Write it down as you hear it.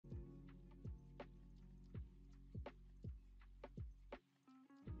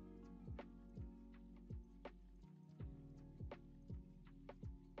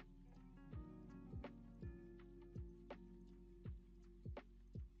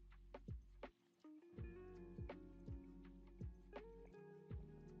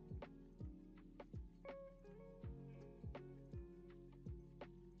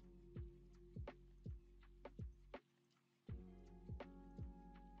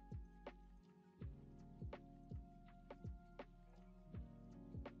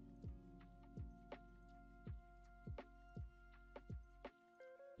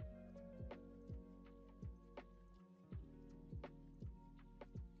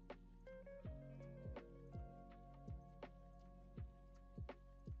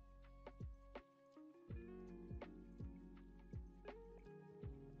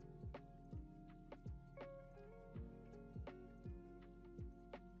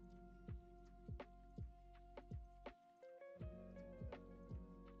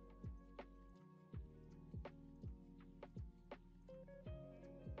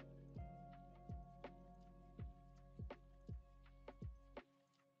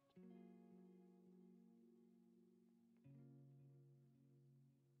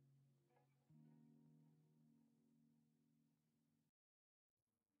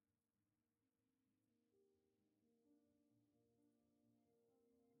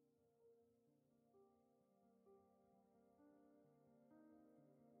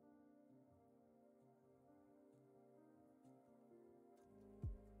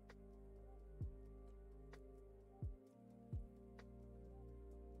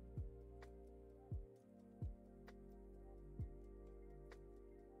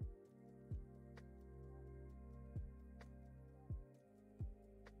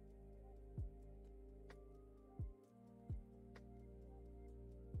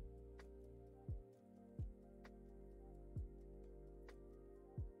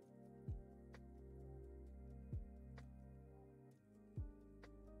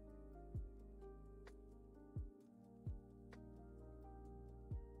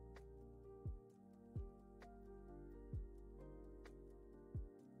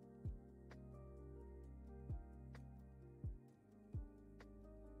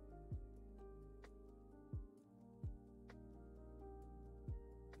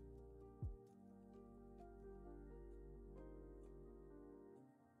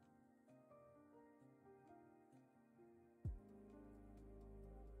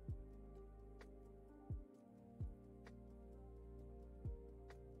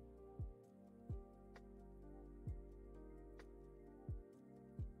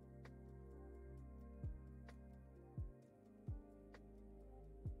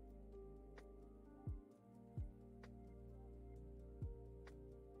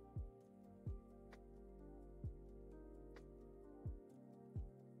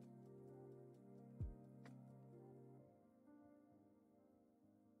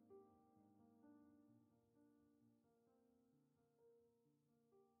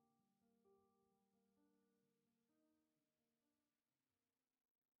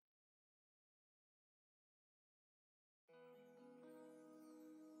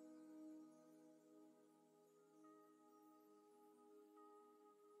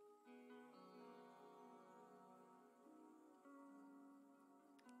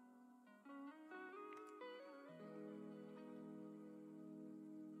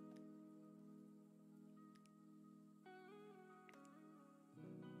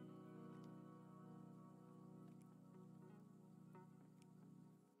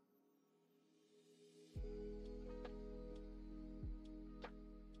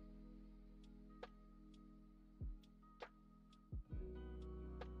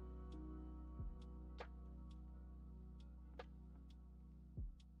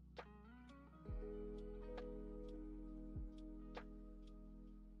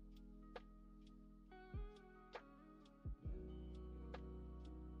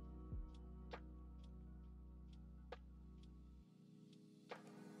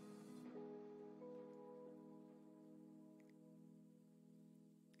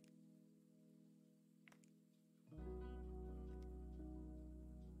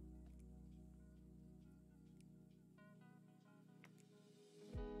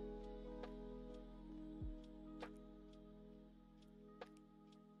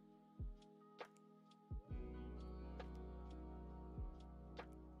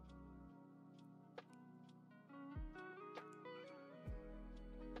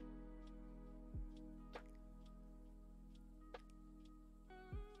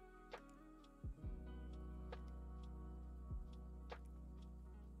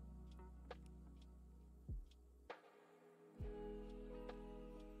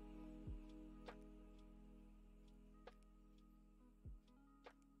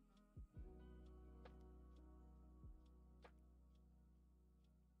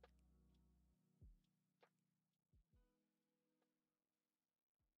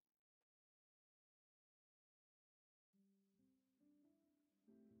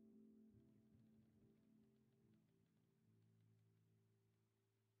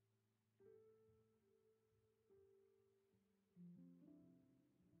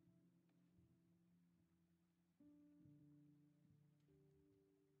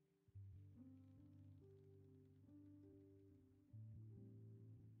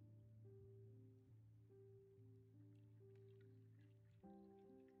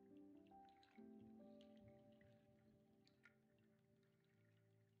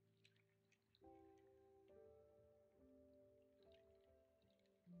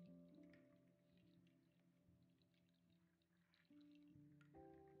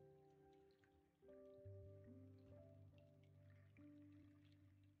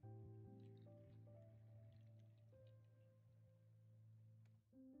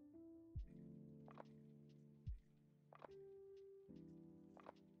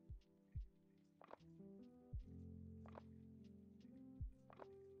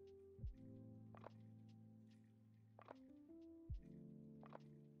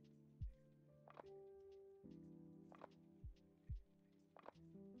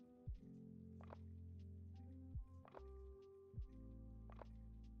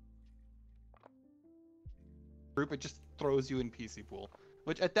group, it just throws you in PC pool.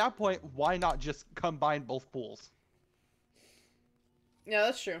 Which at that point, why not just combine both pools? Yeah,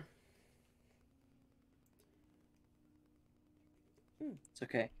 that's true. It's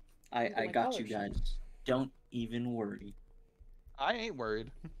okay. Look at I my got color you sheet. guys. Don't even worry. I ain't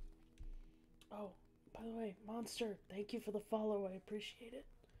worried. Oh, by the way, Monster, thank you for the follow. I appreciate it.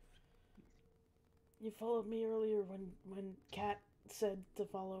 You followed me earlier when Kat said to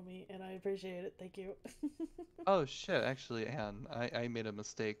follow me, and I appreciate it. Thank you. Oh shit, actually, Anne, I made a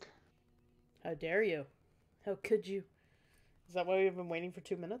mistake. How dare you? How could you? Is that why we've been waiting for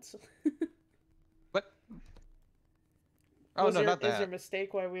 2 minutes? What? Oh, no, not Is your that.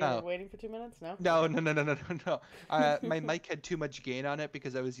 mistake why we No. were waiting for 2 minutes? No? No. My mic had too much gain on it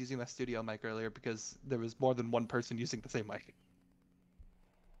because I was using my studio mic earlier because there was more than one person using the same mic.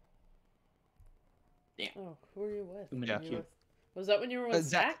 Oh, who are you with? Yeah. Was that when you were with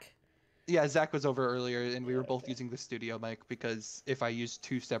Zach? Yeah, Zach was over earlier, and we were both okay. using the studio mic because if I used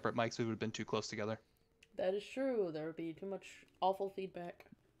two separate mics, we would have been too close together. That is true. There would be too much awful feedback.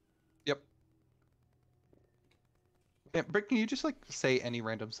 Yep. Yeah, Britt, can you just like say any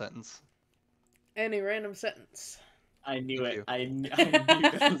random sentence? Any random sentence. I knew Thank it. you. I knew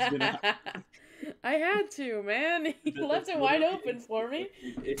that was gonna happen. I had to, man. He left it wide open for me.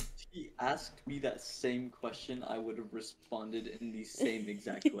 If he asked me that same question, I would have responded in the same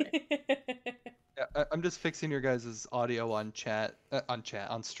exact way. Yeah, I'm just fixing your guys' audio on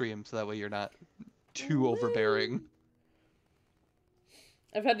on stream, so that way you're not too overbearing.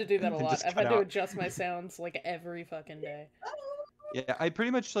 I've had to do that a And lot. just I've cut had to out. adjust my sounds like every fucking day. Yeah, I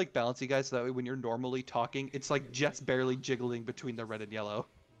pretty much like balance you guys so that way when you're normally talking, it's like just barely jiggling between the red and yellow.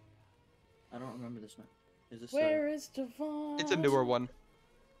 I don't remember this one. Is this Where is Devon? It's a newer one.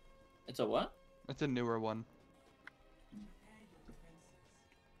 It's a what? It's a newer one.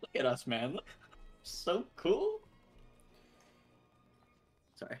 Look at us, man. So cool.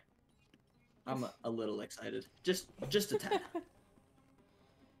 Sorry. I'm a little excited. Just a tad.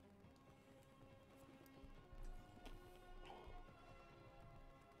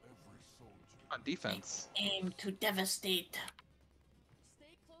 On defense. Aim to devastate.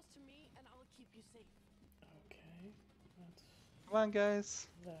 Stay close to me and I'll keep you safe. Okay, that's Come on, guys.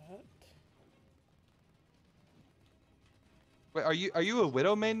 that. Wait, are you a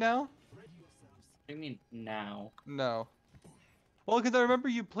Widow main now? What do you mean now? No. Well, because I remember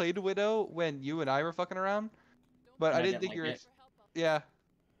you played Widow when you and I were fucking around, but And I I didn't didn't think you like were. it. Yeah,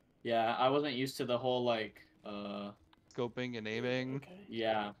 Yeah, I wasn't used to the whole like scoping and aiming. Okay.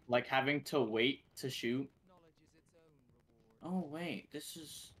 yeah, like having to wait to shoot. Oh wait, this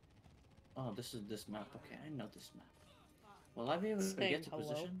is this map. Okay, I know this map. Will I be able to Saying get to hello.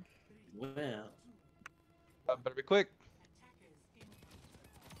 position? Well, Better be quick.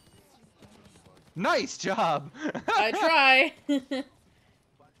 Nice job. I try.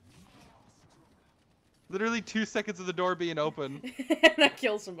 Literally 2 seconds of the door being open. And I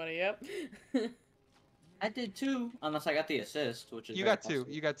kill somebody. Yep. I did too, unless I got the assist, which is You very got two.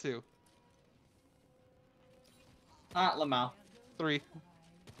 possible. You got two. Ah, Lamau. 3.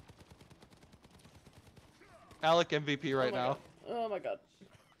 Alec MVP right Oh my now. God. Oh my god.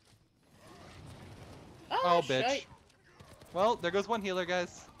 Oh, Ah, bitch. shite. Well, there goes one healer,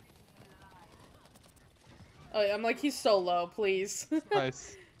 guys. Oh, yeah, I'm like, he's so low, please.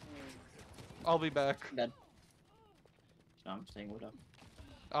 Nice. I'll be back. Dead. So I'm staying with them.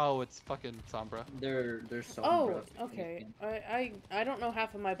 Oh, it's fucking Sombra. They're so. Oh, okay. I don't know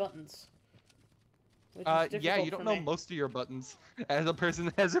half of my buttons. Which is Yeah, difficult you don't for know me. most of your buttons as a person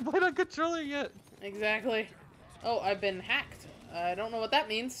that hasn't played on controller yet. Exactly. Oh, I've been hacked. I don't know what that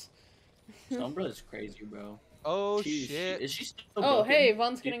means. Sombra is crazy, bro. Oh Is shit. she still Oh, broken? hey,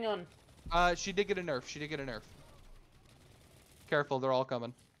 Von's getting on. She did get a nerf. She did get a nerf. Careful, they're all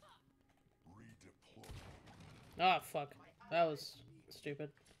coming. Oh, fuck. That was stupid.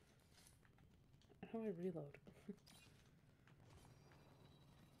 How do I reload?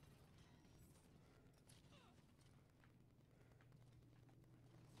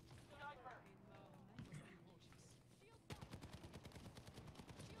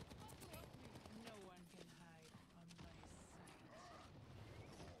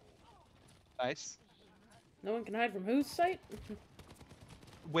 Nice. No one can hide from whose sight?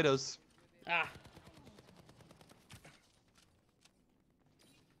 Widows. Ah.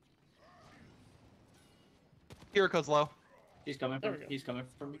 Kiriko's low. He's coming There from. we go. He's coming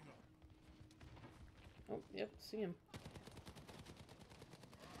from me. Oh, yep, see him.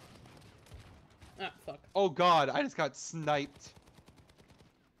 Ah, fuck. Oh god, I just got sniped.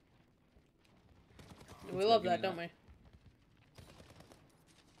 We love that, don't we?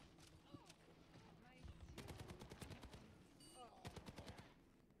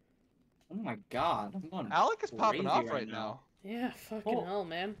 my god, I'm going Alec is popping crazy off right right now. now. Yeah, fucking Oh. hell,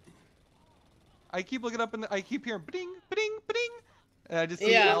 man. I keep looking up and I keep hearing bing, bing, bing, and I just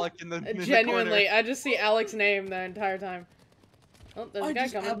see Yeah, Alec in the genuinely, corner. I just see Alex's name the entire time. Oh, there's a I guy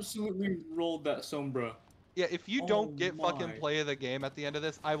just coming. absolutely rolled that Sombra. Yeah, if you Oh don't get fucking my. play of the game at the end of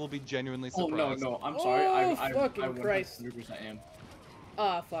this, I will be genuinely Oh surprised. no, I'm sorry. Oh, I fucking Christ. 100% am.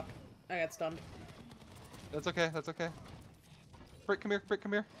 Ah, fuck. I got stunned. That's okay. That's okay. Brick, come here. Brick,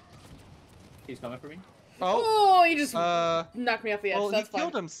 come here. He's coming for me. Oh. Oh, he just knocked me off the edge. Well, That's he fine.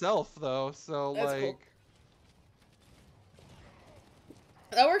 killed himself though, so That's like. cool.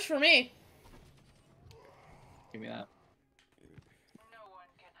 That works for me. Give me that.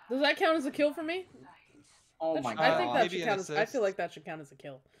 Does that count as a kill for me? Oh That my should- god. I think that Maybe should an count as. I assist. feel like that should count as a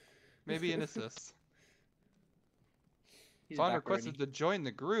kill. Maybe an assist. He's Vaughn back requested to join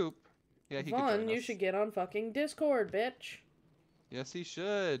the group. Yeah, he could Vaughn, join you us. should get on fucking Discord, bitch. Yes, he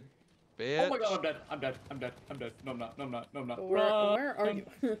should. Bitch. Oh my god, I'm dead. I'm dead. I'm dead. I'm dead. No, I'm not. No, I'm not. No, I'm not. Where are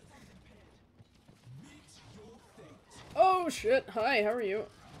you? Oh shit! Hi, how are you?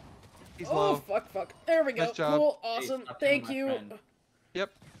 He's Oh low. fuck! There we go. Nice job. Cool, awesome. stop Thank killing you. my friend.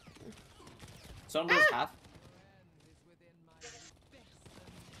 Yep. Sombra's half.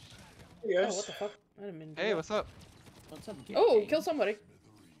 Hey Oh, guys. what the fuck? I didn't mean to do Hey, that. what's up? What's up, Oh, gang? kill somebody.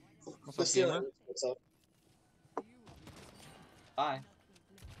 What's The up, gamer? ceiling. What's up? Bye.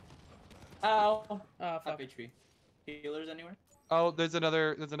 Ow. Oh Half fuck. HP. Healers anywhere? Oh, there's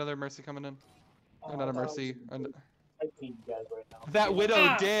another mercy coming in. Or not a I thought mercy. I need you guys right now. That widow,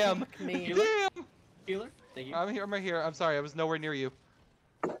 Ah, damn. fuck me. Damn. Healer? Thank you. I'm here. I'm right here. I'm sorry. I was nowhere near you.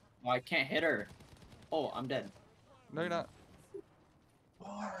 Oh, I can't hit her. Oh, I'm dead. No, you're not.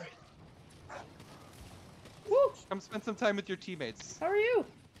 Alright. Woo! Come spend some time with your teammates. How are you?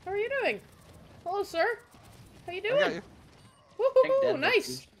 How are you doing? Hello, sir. How you I got doing? you. Woohoo! dead,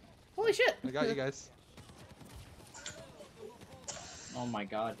 Nice. Holy shit. I got you guys. Oh my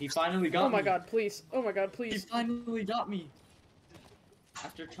god. He finally got me. Oh my god, please. Oh my god, He please. finally got me.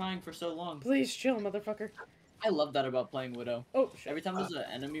 After trying for so long. Please chill, motherfucker. I love that about playing Widow. Oh shit. Every time there's an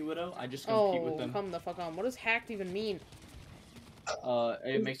enemy Widow, I just compete with Oh, them. come the fuck on. What does hacked even mean?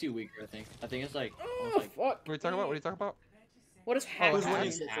 It makes you weaker, I think. I think it's like, Oh, almost like fuck. What are you talking about? What are you talking about? What does hacked Who's mean?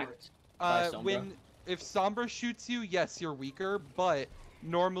 winning? having hacked by Sombra. When if Sombra shoots you, yes, you're weaker, but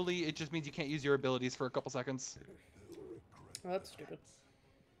normally it just means you can't use your abilities for a couple seconds. Oh, that's stupid.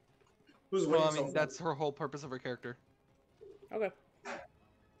 Who's Well, winning? I mean, so that's her whole purpose of her character. Okay.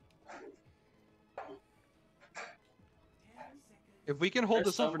 If we can hold Their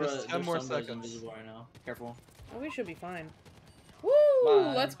this up for just 10 more Sombra is seconds. invisible right now. Careful. Oh, we should be fine. Woo!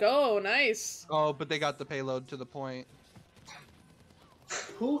 Bye. Let's go. Nice. Oh, but they got the payload to the point. far?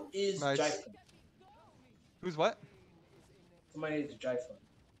 Who is Nice. Jifun? Who's what? Somebody needs Jifun.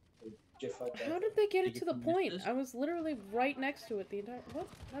 Jifun. How did they get Did it you to the commit point? this? I was literally right next to it the entire. What?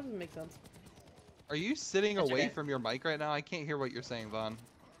 That doesn't make sense. Are you sitting That's away okay. from your mic right now? I can't hear what you're saying, Vaughn.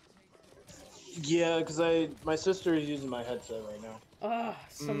 Yeah, because my sister is using my headset right now. Ah,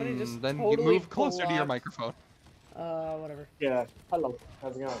 somebody just Then totally you move closer to your blocked- microphone. Whatever. Yeah. Hello.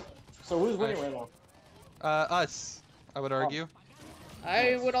 How's it going? So who's winning Hi. right now? Us, I would argue.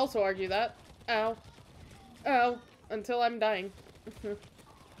 I would also argue that. Ow. Ow. Until I'm dying.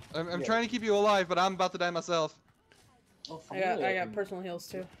 I'm Yeah. trying to keep you alive, but I'm about to die myself. Oh, I got personal heals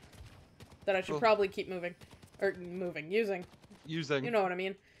too. That I should Cool. probably keep moving. Using. Using. You know what I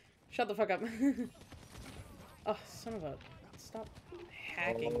mean. Shut the fuck up. Oh, son of a... Stop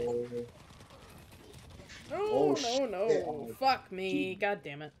hacking. No, Oh, no, shit. no. Fuck me. God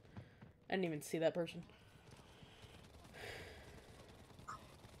damn it. I didn't even see that person.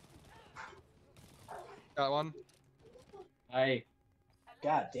 Got one.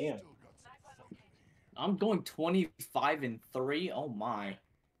 God damn. I'm going 25-3. Oh my.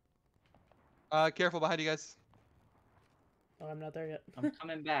 Careful behind you guys. Oh, I'm not there yet. I'm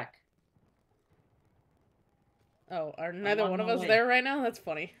coming back. Oh, are neither on one of my us way. there right now? That's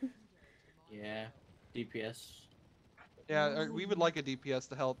funny. Yeah. DPS. Yeah, we would like a DPS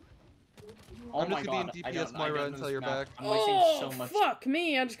to help. Oh I'm my just gonna god. be I in don't- DPS I Moira don't know until this you're map. back. I'm wasting Oh, so much. fuck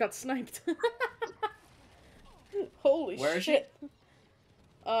me. I just got sniped. Holy Where is she? shit.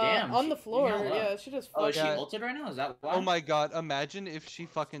 Damn, on the she- floor. hell up. Yeah, she just Oh, is she Yeah. ulted right now? Is that why? Oh my god, imagine if she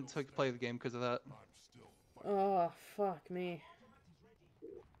fucking took play of the game because of that. Oh, fuck me.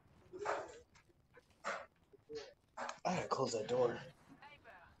 I gotta close that door.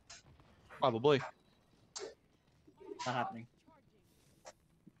 Probably. Not happening.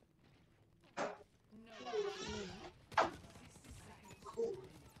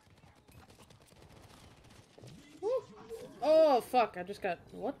 Oh fuck! I just got.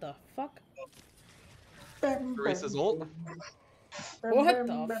 What the fuck? Teresa's ult. What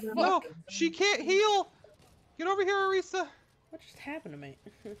the fuck? No, she can't heal. Get over here, Arisa. What just happened to me?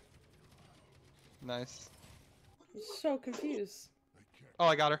 Nice. I'm so confused. Oh,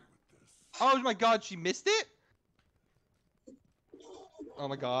 I got her. Oh my god, she missed it? Oh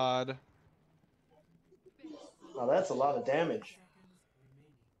my god. Oh, that's a lot of damage.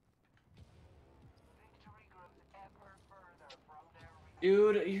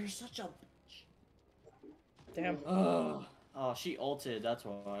 Dude, you're such a bitch. Damn. Oh, she ulted. That's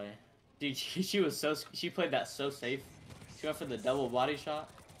why. Dude, she was so. She played that so safe. She went for the double body shot.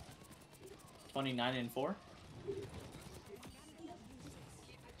 29 and 4.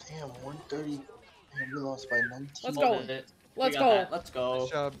 Damn, 130. And we lost by 19. Let's go. Hold it. Let's We got go. that. Let's go. Nice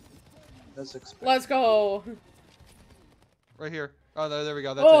job. That's expected. Let's go. Right here. Oh, there we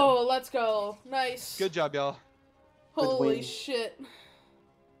go. That's Oh, let's go. Nice. it. Good job, y'all. Holy win. shit.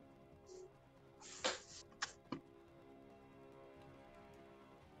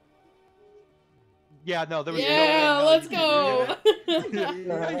 Yeah, no, there was Yeah, no way. let's No, go.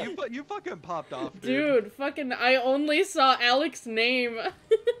 yeah, you fucking popped off, dude. Dude, fucking, I only saw Alex's name.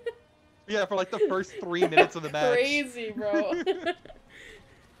 Yeah, for like the first 3 minutes of the match. Crazy, bro.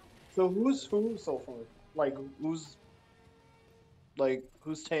 So who's who so far? Like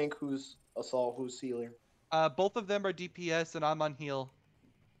who's tank, who's assault, who's healer? Both of them are DPS, and I'm on heal.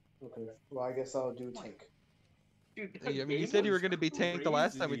 Okay. Well, I guess I'll do tank. Dude, I mean, you said you were going to be tank the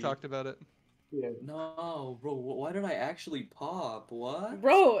last time we crazy. talked about it. Yeah. No, bro. Why did I actually pop? What?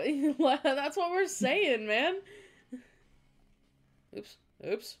 Bro, that's what we're saying, man. Oops.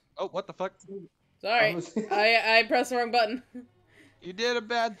 Oops. Oh, what the fuck? Sorry. I pressed the wrong button. You did a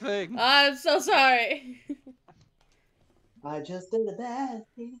bad thing. I'm so sorry. I just did a bad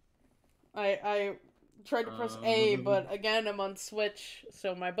thing. I tried to press A, but again, I'm on Switch,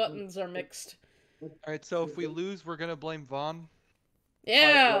 so my buttons are mixed. Alright, so if we lose, we're going to blame Vaughn.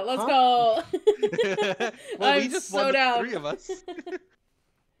 Yeah, what, let's huh? go. Well, I'm we just so won the down. 3 of us.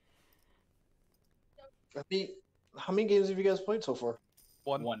 I mean, how many games have you guys played so far?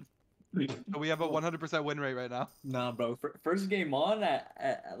 One. So we have a 100% win rate right now. Nah, bro. First game on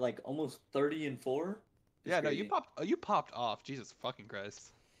at like almost 30 and 4. Yeah, no, you popped off. Jesus fucking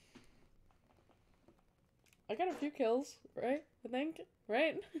Christ. I got a few kills, right? I think,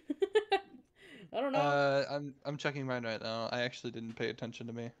 right? I don't know. I'm checking mine right now. I actually didn't pay attention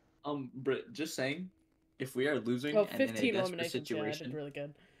to me. Britt, just saying, if we are losing Oh, and in a 15 desperate eliminations. situation, Yeah, I did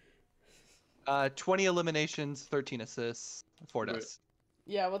really good. 20 eliminations, 13 assists, 4 Right. deaths.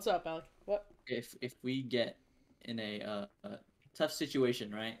 Yeah, what's up, Alec? What? if we get in a tough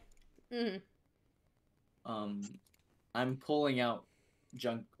situation, right? Mm-hmm. I'm pulling out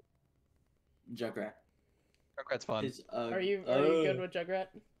Junkrat. Junkrat's fun. Are you good with Jugrat?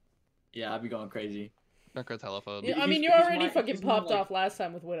 Yeah, I'll be going crazy. Junkrat's hella fun. Yeah, I mean, you he's already my- fucking he's my, popped like- off last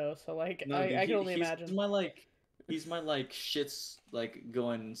time with Widow, so like, No, I dude, can only imagine. He's my shits like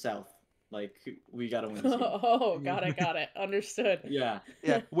going south. Like we gotta win. This game. Oh, got it. Understood. Yeah.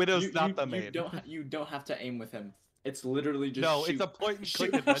 Yeah, Widow's not the main. You don't have to aim with him. It's literally just No, shoot. it's a point and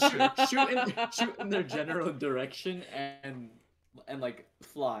shoot, click adventure. shoot in their general direction and like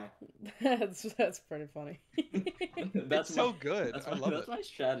fly. That's pretty funny. That's It's so good. That's I love that's it. my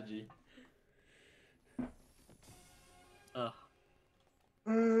strategy. Ugh.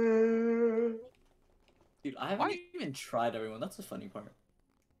 Dude, I haven't Why- even tried everyone. That's the funny part.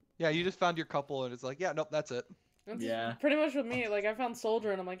 Yeah, you just found your couple and it's like, yeah, nope, that's it. That's Yeah. pretty much with me. Like, I found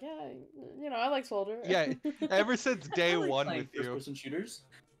Soldier, and I'm like, yeah, you know, I like Soldier. Yeah, ever since day I like one playing with you. first-person shooters.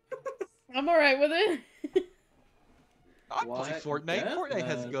 I'm alright with it. I play What? Fortnite. Yeah, Fortnite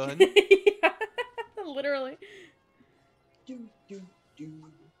has man. gun. Literally.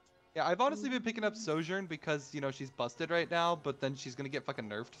 Yeah, I've honestly been picking up Sojourn because, you know, she's busted right now, but then she's gonna get fucking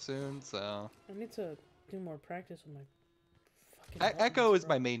nerfed soon, so... I need to do more practice with my fucking Echo buttons, is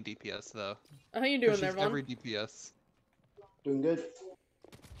bro. my main DPS, though. How you 'Cause doing she's there, Vaughn? every DPS. Doing good.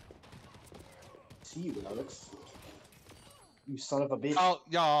 See you, Alex. You son of a bitch. Oh,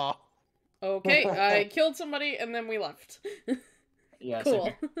 yeah. Okay, I killed somebody, and then we left. Yeah. Cool.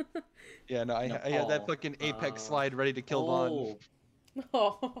 same here. Yeah, no, I had that fucking Apex slide ready to kill Vaughn.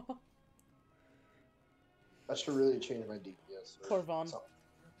 Oh, I should really change my DPS. or poor Vaughn. something.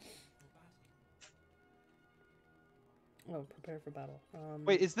 Oh, prepare for battle.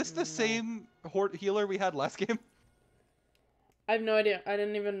 Wait, is this the no. same healer we had last game? I have no idea. I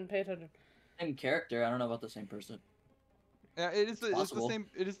didn't even pay attention. Same character. I don't know about the same person. Yeah, it's the Possible. same.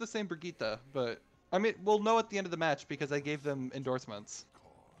 It is the same Brigitte, but I mean, we'll know at the end of the match because I gave them endorsements.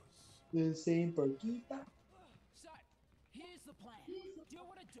 The same Brigitte.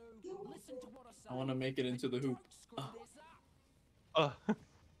 I want to make it into the hoop.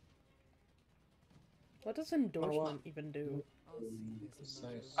 What does endorsement even do?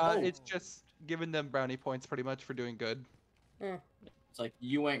 It's just giving them brownie points pretty much for doing good. It's like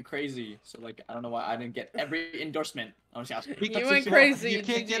you went crazy, so like I don't know why I didn't get every endorsement. I'm just asking. You went crazy. You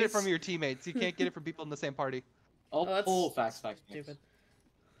can't get it from GGs. your teammates. You can't get it from people in the same party. Oh, that's facts. Stupid.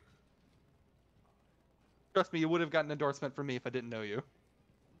 Trust me, you would have gotten an endorsement from me if I didn't know you.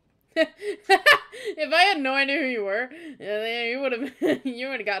 If I had no idea who you were, you would have you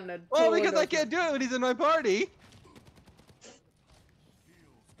would have gotten a. Well, total because I endorsement. can't do it when he's in my party.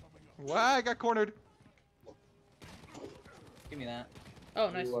 Wow, I got cornered. Give me that. Oh,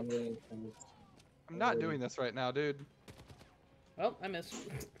 nice. I'm not doing this right now, dude. Well, I missed.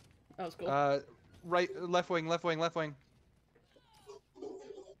 That was cool. Right, left wing, left wing, left wing.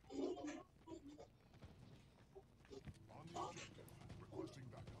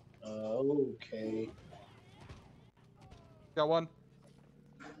 Okay. Got one.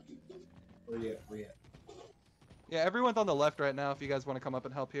 Where you at? Where you at? Yeah, everyone's on the left right now. If you guys want to come up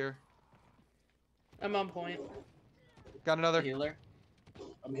and help here. I'm on point. Got another. Healer.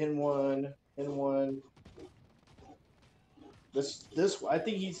 I'm hitting one. Hitting one. This. I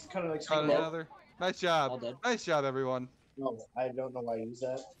think he's kind of like. Got staying low. another. Nice All job. dead. Nice job, everyone. No, I don't know why I use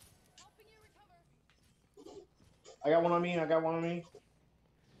that. I got one on me. I got one on me.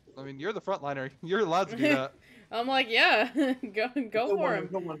 I mean, you're the frontliner. You're allowed to do that. I'm like, yeah, go Good for one, him.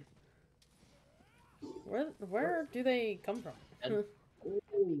 good one. Where do they come from? Dead.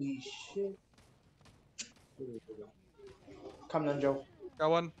 Holy shit. Here we go. Come on, Joe. Got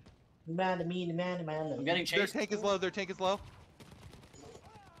one. Man to me, man to man. I'm getting Their chased. tank is low. Their tank is low.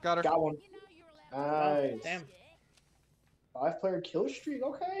 Got her. Got one. Oh, Nice. damn. 5-player kill streak.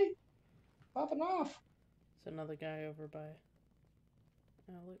 Okay. Popping off. There's another guy over by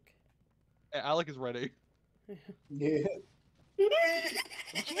Alec. Yeah, Alec is ready. Yeah.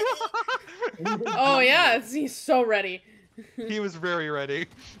 Oh yeah, he's so ready. He was very ready.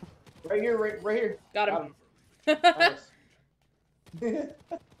 Right here, right here. Got him. Nice. Coming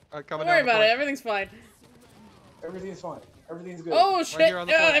Don't down worry the about point. it. Everything's fine. Everything's fine. Everything's good. Oh shit! here on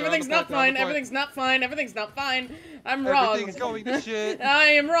the point, they're on Everything's the not point, they're on fine. the point. Everything's not fine. Everything's not fine. I'm wrong. Everything's going to shit. I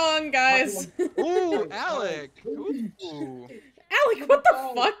am wrong, guys. Ooh, Alec. Ooh. Alec, what the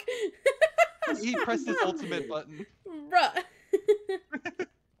Oh. fuck? He pressed his ultimate button. Bruh.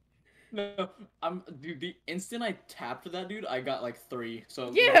 No, dude. The instant I tapped that dude, I got like 3. So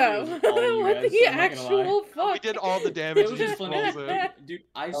Yeah, it was all you what guys, the I'm not gonna lie. actual fuck? We did all the damage It and was just just rolls funny, in. dude.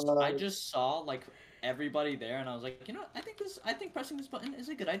 I just saw like everybody there, and I was like, you know, I think pressing this button is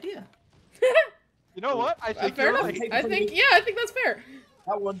a good idea. You know what? I think Fair you're enough. right. I think, yeah, I think that's fair.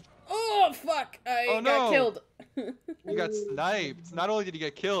 That one. Oh fuck! I Oh, got no. killed. You got sniped. Not only did you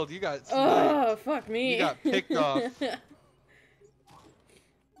get killed, you got sniped. Oh fuck me! You got picked off.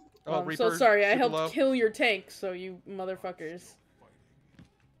 Oh, I'm Reaper, so sorry. I super helped low. kill your tank, so you motherfuckers.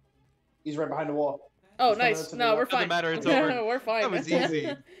 He's right behind the wall. Oh, He's coming nice. up to the No, wall. we're Doesn't fine. matter, it's over. We're fine. That was easy.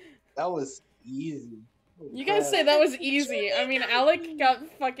 That was easy. You guys say that was easy. I mean, Alec got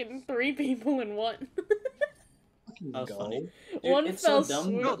fucking 3 people in one. Fucking That was go. funny. Dude, One it's fell so dumb.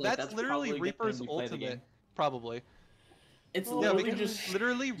 swoop. No, but, like, that's literally probably Reaper's when we play the ultimate. game. Probably. It's Oh, Yeah, literally because just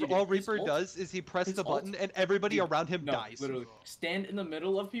literally dude, all his Reaper ult- does is he presses his the ult- button and everybody dude, around him no, dies. Literally, stand in the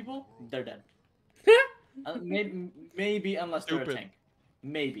middle of people, they're dead. Maybe unless they're a Stupid. tank.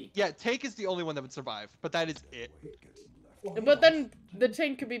 Maybe. Yeah, tank is the only one that would survive, but that is it. But then the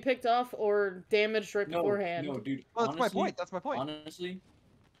tank could be picked off or damaged right No, beforehand. no, dude. Well, that's honestly, my point. That's my point. Honestly,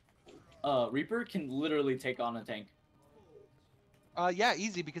 Reaper can literally take on a tank. Yeah,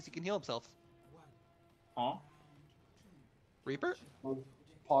 easy because he can heal himself. Huh? Reaper?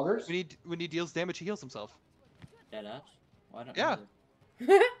 Poggers? When he deals damage, he heals himself. Deadass? Why don't Yeah.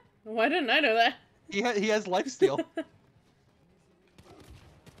 Why didn't I know that? He has lifesteal.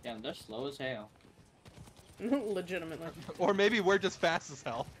 Damn, they're slow as hell. Legitimately. Or maybe we're just fast as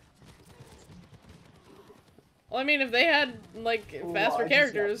hell. Well, I mean, if they had, like, Ooh, faster I just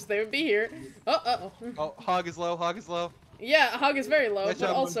characters, they would be here. Oh. Oh, Hog is low. Hog is low. Yeah, Hog is very low, Nice but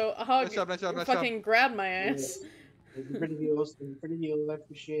job, also Hog Nice job. Nice job. Nice job. fucking grabbed my ass. Pretty heals. Pretty heals. I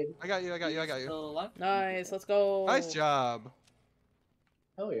appreciate it. I got you. I got you. I got you. Still alive? Nice, let's go. Nice job.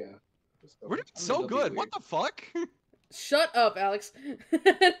 Hell yeah. Let's go. We're doing I'm so gonna go be good. What the fuck? Shut up, Alex.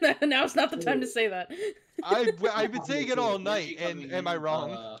 Now's not the time to say that. I've been saying it all Where's night, he and coming am I in?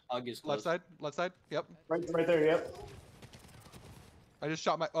 wrong? Hug is Left close. side. Left side. Yep. Right there, yep. I just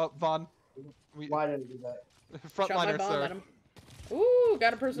shot my. Oh, Vaughn. Why did I do that? Shot my Frontliner, bomb at sir. him. Ooh,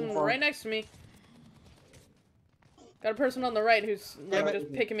 got a person Vaughn. right next to me. Got a person on the right who's Damn like, it.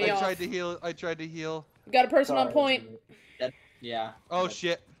 just picking me I off. tried to heal. I tried to heal. Got a person on Sorry. point. Yeah. Oh But,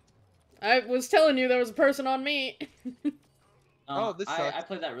 shit. I was telling you there was a person on me. Oh, this I sucks.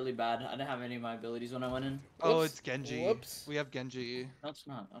 played that really bad. I didn't have any of my abilities when I went in. Oh, Whoops. it's Genji. Whoops. We have Genji. No, it's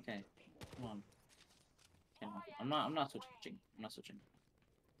not. Okay. Come on. Okay, no. I'm not switching. I'm not switching.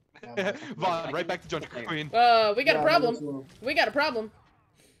 Vaughn, right back to Jungle Player. Queen. We got a Yeah, problem. me too. We got a problem.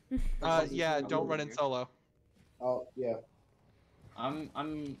 Yeah, I'm don't over run in here. solo. Oh yeah. I'm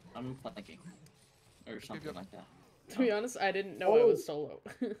flanking. Or something yep. like that. To be honest, I didn't know I was solo.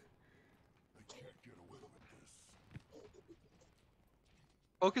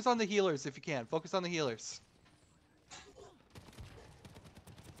 Focus on the healers if you can. Focus on the healers.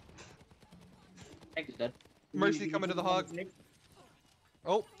 Tank is dead. Mercy coming to the hog.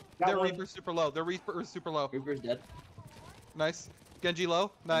 Oh, Got their one. Reaper's super low. Their Reaper's super low. Reaper's dead. Nice. Genji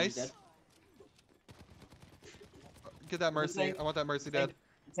low. Genji's Nice. dead. Get that Mercy. Tank. I want that Mercy dead.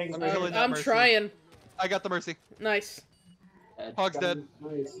 Tank is I'm right healing here. that I'm Mercy. trying. I got the Mercy. Nice. Dead. Hog's dead.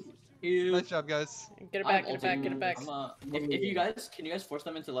 Nice. Ew. Nice job, guys. Get it I'm back, get it back, ulting. get it back. If you guys can you guys force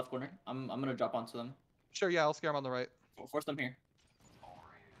them into left corner? I'm gonna drop onto them. Sure, yeah, I'll scare him on the right. Force them here.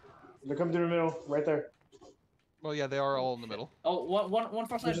 They're coming through the middle, right there. Well, yeah, they are all in the middle. Oh, one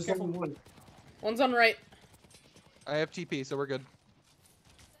force There's knife. just Careful. only one. One's on right. I have TP, so we're good.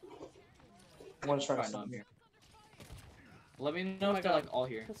 One's trying to Fine, no, stop I'm me. here. Let me Oh know my if they're God. like all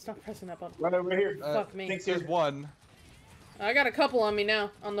here. Stop pressing that button. Right here. Fuck me. Tank's There's here. one I got a couple on me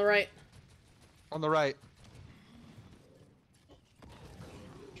now, on the right. on the right.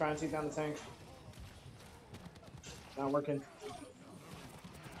 Trying to take down the tank. Not working.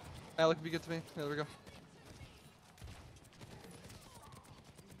 Alec, if you get to me. There we go.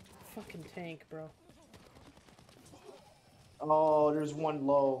 Fucking tank, bro. Oh, there's one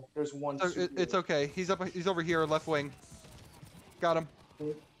low. There's one. So it's okay. He's up. He's over here, left wing. Got him.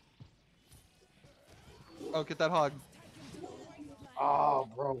 Oh, get that hog. Oh,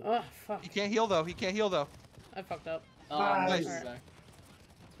 bro. Oh, fuck. He can't heal though. He can't heal though. I fucked up. Nice. Mercy's back.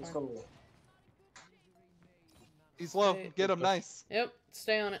 Let's go. He's low. Wait. Get him. Nice. Yep,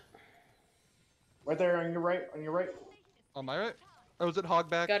 stay on it. Right there on your right. On your right. On my right. Oh, is it hog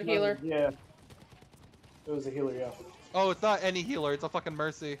back? Got a healer. Yeah. It was a healer, yeah. Oh, it's not any healer. It's a fucking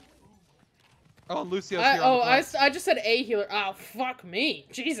Mercy. Oh, and Lucio's I, here. on oh, the I, flank. I just said a healer. Oh, fuck me.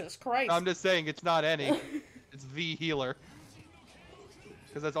 Jesus Christ. I'm just saying it's not any. It's the healer.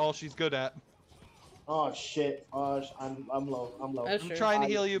 Because that's all she's good at. Oh shit. I'm low. I'm low. That's I'm true. trying to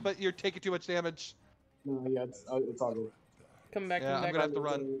heal you, but you're taking too much damage. No, yeah, it's all good. Come back, Yeah, come I'm back. gonna have to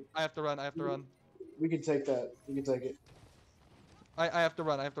run. I have to run. I have to run. We can take that. We can take it. I have to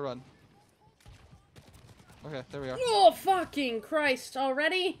run. I have to run. Okay, there we are. Oh, fucking Christ.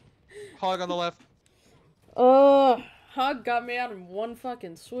 Already? Hog on the left. Hog got me out in one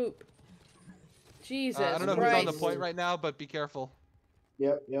fucking swoop. Jesus I don't know Christ. who's on the point right now, but be careful.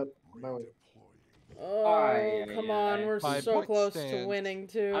 Yep. My way. Oh, Aye, aye, come on. aye. We're My so point close to stands. winning, I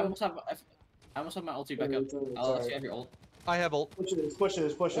too. almost have my ulti back up. Sorry, I'll let sorry. you have your ult. I have ult. Push it. Push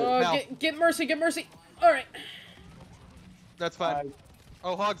it. Push it. Oh, Now. get Mercy, get Mercy. Alright. That's fine.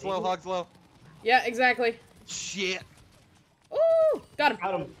 Oh, hog's low. Hog's low. Yeah, exactly. Shit. Ooh! Got him.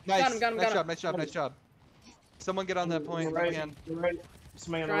 Got him. Nice. Got him, got him, nice got job. him. Nice job. Nice job. Someone get on that point if You're you right. can. You're right.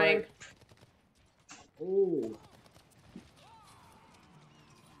 Somebody on the Trying. right. Ooh.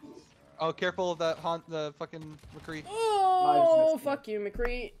 Oh, careful of that the fucking McCree. Oh, Nice. fuck you,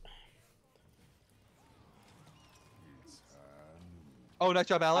 McCree. Oh, nice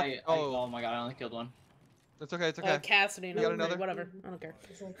job, Alec. Oh my god, I only killed one. That's okay. It's okay. Cassidy, got no, another? whatever. I don't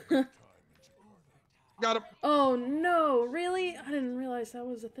care. Got him. Oh, no. Really? I didn't realize that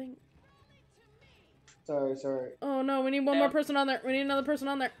was a thing. Sorry. Oh, no. We need one more person on there. We need another person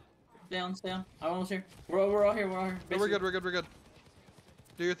on there. Stay on. I'm almost here. We're all here. We're all here. No, we're good. We're good.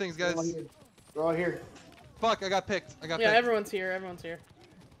 Do your things, guys. We're all here. Fuck, I got picked. Yeah, picked. everyone's here. Everyone's here.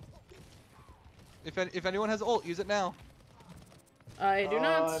 If anyone has ult, use it now. I do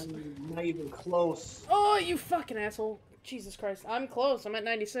not. Not even close. Oh, you fucking asshole. Jesus Christ. I'm close. I'm at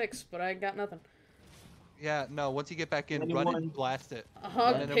 96, but I got nothing. Yeah, no. Once you get back in, run Anyone? and blast it. A Run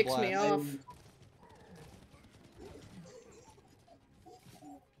hug in and picks me blast. off.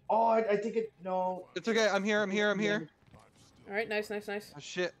 Oh, I think it. No. It's okay. I'm here. All right, nice. Oh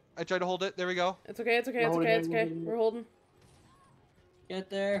shit! I tried to hold it. There we go. It's okay. We're holding it. We're holding. Get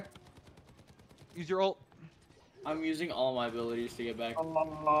there. Use your ult. I'm using all my abilities to get back.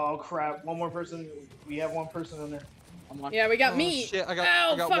 Oh crap! One more person. We have one person in there. I'm on. Yeah, we got Oh, me. shit, I got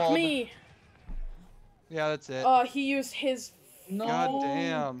Ow, fuck walled. me. Yeah, that's it. He used his... No. God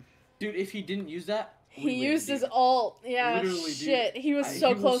damn. Dude, if he didn't use that, He used his ult. Yeah, Literally, dude. shit. He was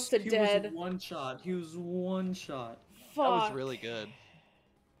so close to dead. He was one shot. He was one shot. Fuck. That was really good.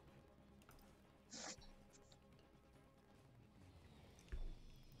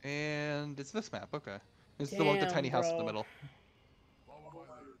 And it's this map, okay. It's the one with the tiny house in the bro. middle.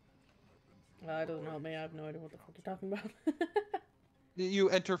 It doesn't help me. I have no idea what the fuck you're talking about. You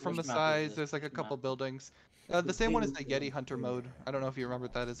enter from Which the map is sides, it? there's like a Which couple map? buildings. The same one as the Yeti Hunter mode. I don't know if you remember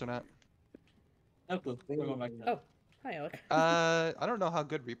what that is or not. No clue. We're going back. Oh, hi, Alec. I don't know how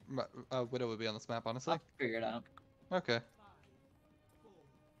good Widow would be on this map, honestly. I'll figure it out. Okay.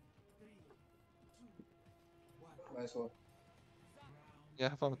 Nice one. Yeah,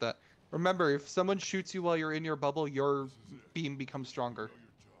 have fun with that. Remember, if someone shoots you while you're in your bubble, your beam becomes stronger.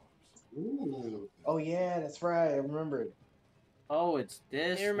 Ooh. Oh yeah, that's right. I remembered. Oh, it's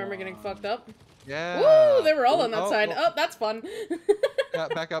this. You remember getting one. fucked up? Yeah. Woo! They were all on that Oh, side. well- Oh, that's fun. Yeah,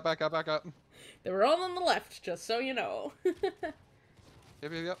 back up, back up, back up. They were all on the left, just so you know.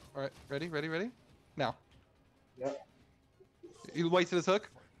 Yep. All right, ready? Now. Yep. You wasted his hook.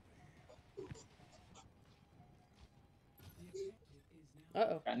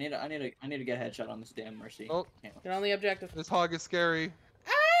 Uh-oh. I need to get a headshot on this damn Mercy. Oh. Can't- Get on the objective. This hog is scary.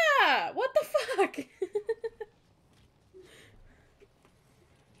 Ah! What the fuck?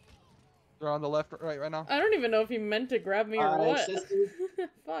 They're on the left, right now. I don't even know if he meant to grab me or what. Sister.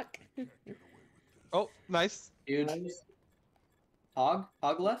 Fuck. Oh, nice. Huge. Nice. Hog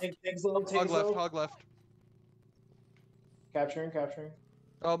left. Take slow, take Hog left, slow. hog left. Capturing.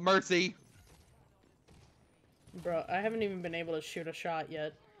 Oh, mercy. Bro, I haven't even been able to shoot a shot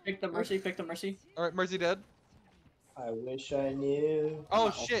yet. Pick the Mercy. All right, mercy dead. I wish I knew. Oh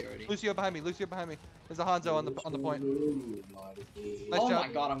Not shit! already. Lucio behind me. There's a Hanzo on the point. Nice Oh job.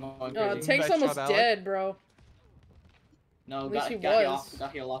 my god, I'm going Oh, crazy. Tank's Nice almost job, Alec. dead, bro. No, At least he got heal was. off.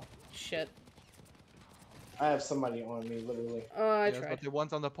 Got heal off. Shit. I have somebody on me, literally. Oh, I Yeah, tried. but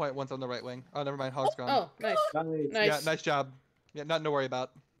one's on the point, one's on the right wing. Oh, never mind. Hog's gone. Oh, nice. Nice. Yeah, nice job. Yeah, nothing to worry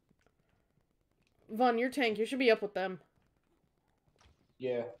about. Vaughn, you're tank. You should be up with them.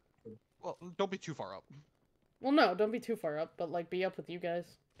 Yeah. Well, don't be too far up. Well, no, don't be too far up, but, like, be up with you guys.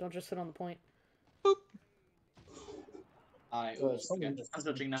 Don't just sit on the point. Boop. Alright, Good. okay. Someone just I'm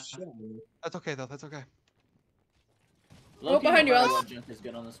switching now. shit on me. That's okay though. That's okay. Loki behind you, no matter Alex. what junk is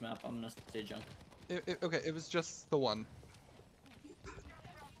good on this map. I'm gonna say junk. Okay, it was just the one.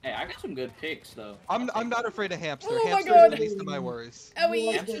 Hey, I got some good picks though. I'm not afraid of hamster. Oh my Hamster's God. the least of my worries.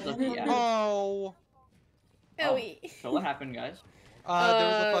 Owie! Hamster's a yeah. Oh. Owie! So what happened, guys? There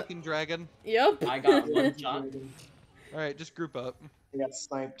was a fucking dragon. Yep. I got one shot. All right, just group up. I got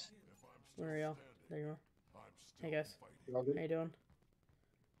sniped. Where are y'all? There you are. Hey, guys. Y'all good? How you doing?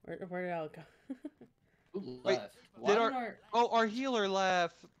 Where did Alec go? Who Wait, left? Why did our healer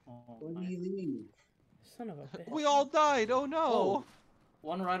left? Oh, Where my- do you leave? Son of a bitch. We all died. Oh no. Oh.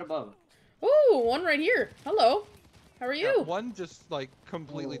 One right above. Ooh, one right here. Hello. How are Yeah, you? one just like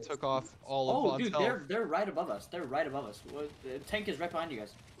completely Oh. took off all of Oh, Vaughn's dude, health. they're right above us. They're right above us. The tank is right behind you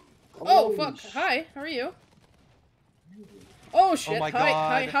guys. Oh, Holy fuck. sh- Hi, how are you? Oh, shit. my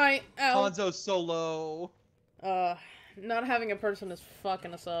Hi. God. Ow. Hanzo's so low. Not having a person is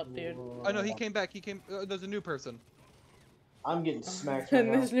fucking us up, dude. Oh no, he came back. There's a new person. I'm getting smacked right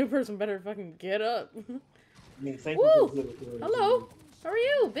And now. this new person better fucking get up. I mean, thank Woo! you for the Hello. How are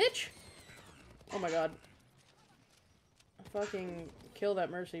you, bitch? Oh my god. Fucking kill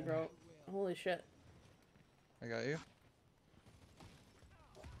that Mercy, bro. Holy shit. I got you.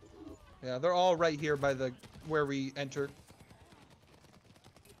 Yeah, they're all right here by the where we entered.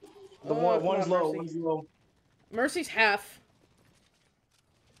 The Oh, one's come on, low, Mercy. one's low. Mercy's half.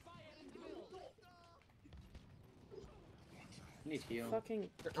 I need heal. Fucking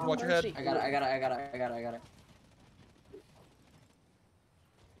Watch your Mercy. head. I got it.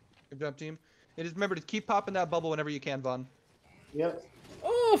 Good job, team. And just remember to keep popping that bubble whenever you can, Vaughn. Yep.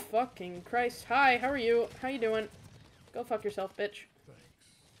 Oh, fucking Christ. Hi, how are you? How you doing? Go fuck yourself, bitch.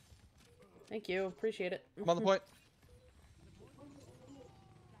 Thank you. Appreciate it. I'm on the point.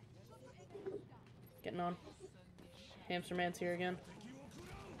 Getting on. Hamster Man's here again.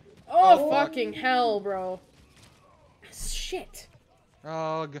 Oh, Oh, fucking hell, bro. Shit.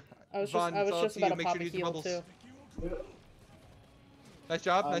 Oh, I was Vaughn, just, it's all just up to you. about to Make pop sure a you use the heal, bubbles. too. Nice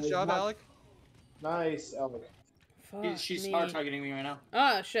job, nice there's job, one. Alec. Nice, Alec. Fuck She's me. hard targeting me right now.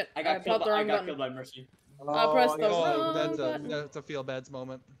 Ah, shit. I got popped the wrong button. killed by Mercy. I pressed the got wrong sniped. button. That's a feel bads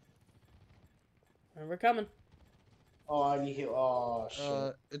moment. And we're coming. Oh, I need heal. Oh,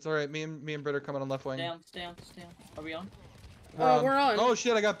 shit. It's all right. Me and Britt are coming on left wing. Stay on. Are we on? We're on. Oh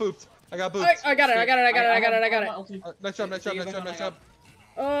shit! I got booped. I got it. Nice job.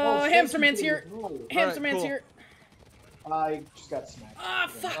 Oh, shit, hamster man's you here. know. Hamster Alright, man's cool. here. I just got smacked. Ah,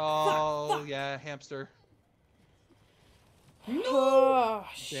 fuck, Oh fuck. yeah, hamster. Oh,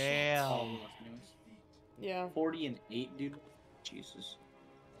 shit. Damn. Oh, we lost anyways. Yeah. 40 and 8, dude. Jesus.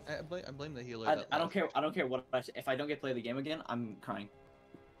 I blame the healer. I that don't left. care. I don't care what I say. If I don't get to play the game again, I'm crying.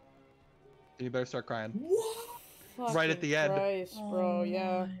 You better start crying. What? Right at the end. Christ, bro,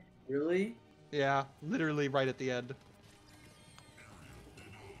 yeah. Really? Yeah, literally right at the end.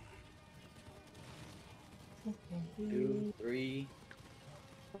 2, 3,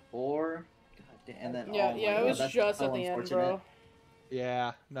 4. God damn. And then Yeah, oh my yeah, it God, was that's just so at the end, unfortunate. bro.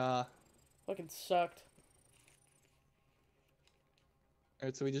 Yeah, nah. Fucking sucked.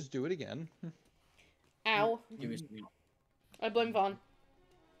 Alright, so we just do it again. Ow. Give me some- I blame Vaughn.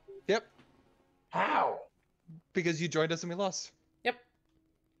 Yep, How? because you joined us and we lost. Yep.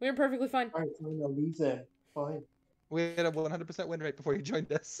 We were perfectly fine. Alright, fine, I'll leave then. Fine. We had a 100% win rate before you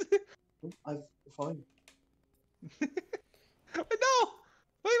joined us. Fine. No!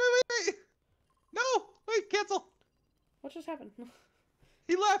 Wait! No! Wait, cancel! What just happened?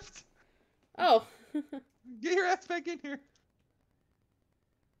 He left! Oh. Get your ass back in here.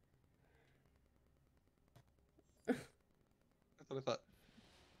 That's what I thought.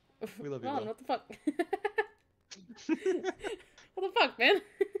 We love you, Vaughn, though. what the fuck? What the fuck, man?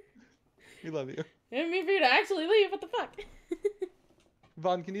 We love you. I didn't mean for you to actually leave. What the fuck?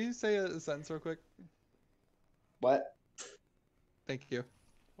 Vaughn, can you say a sentence real quick? What? Thank you.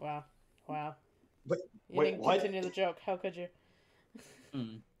 Wow. Wow. Wait, You wait, didn't what? continue the joke. How could you?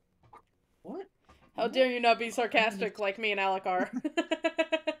 Hmm. What? How dare you not be sarcastic like me and Alec are?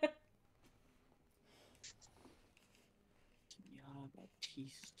 Yeah,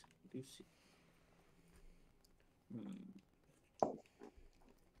 Baptiste, Lucy.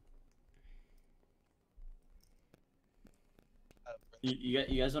 You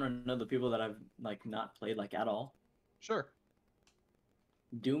guys want to know the people that I've like not played like at all? Sure.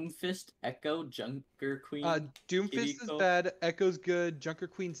 Doomfist, Echo, Junker Queen. Doomfist is Kiriko. bad, Echo's good, Junker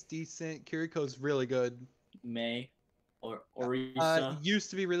Queen's decent, Kiriko's really good. May, or Orisa, Used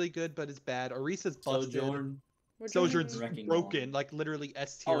to be really good, but it's bad. Orisa's busted. Sojourn. Sojourn's Wrecking broken, Ball. like literally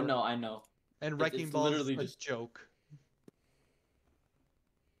S tier. Oh no, I know. And It's Wrecking Ball's literally a just- joke.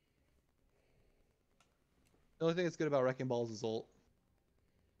 The only thing that's good about Wrecking Ball is his ult.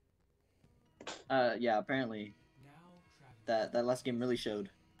 Yeah, apparently that last game really showed.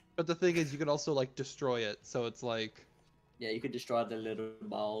 But the thing is, you can also like destroy it, so it's like, Yeah, you could destroy the little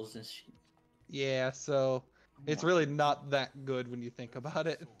balls and shit. yeah. So it's really not that good when you think about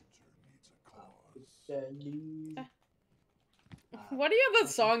it. Why do you have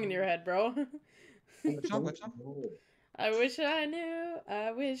that song in your head, bro? Which song? Which song? I wish I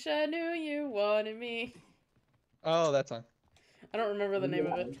knew you wanted me. Oh, that song. I don't remember the name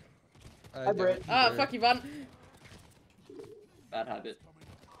of it. I Hi, Brett. don't Ah, either. fuck you, Vaughn. Bad habit.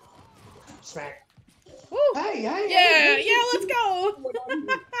 Smack. Woo! Hey, hey! Yeah, hey, yeah, let's go!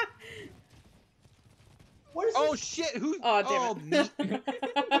 What is Oh this? shit! Who? Oh, damn oh, it. me.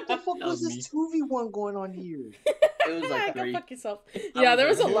 What the fuck That was was this 2v1 going on here? It was like Go 3. fuck yourself. Yeah, there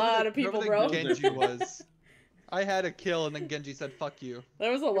was a Whoever lot of people, Whoever bro. the Genji was. I had a kill, and then Genji said, "Fuck you."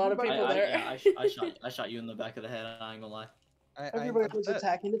 There was a lot of people there. I shot you in the back of the head. I ain't gonna lie. Everybody I'm was upset.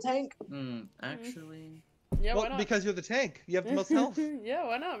 attacking the tank. Actually, Yeah, Well, why not? because you're the tank. You have the most health. Yeah,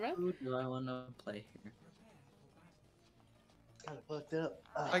 why not, man? who do I want to play here? Kind of fucked up.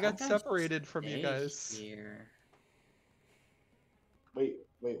 I got separated from you Stay guys here. Wait,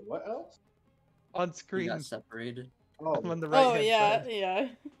 what else? on We screen. got separated. Oh, I'm on the right Oh, hand yeah, side.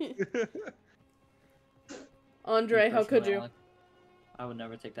 yeah. Andre, how could Personally, you? Alec, I would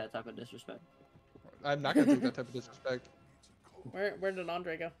never take that type of disrespect. I'm not gonna take that type of disrespect. Where did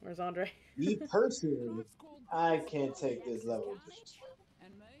Andre go? Where's Andre? me personally, I can't take this level of disrespect.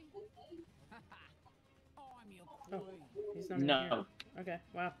 And me? I'm your Oh, queen. he's not even No. here. Okay,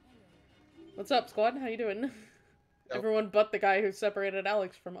 wow. What's up, squad? How you doing? Yep. Everyone but the guy who separated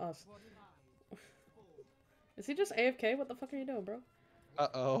Alex from us. Is he just AFK? What the fuck are you doing, bro?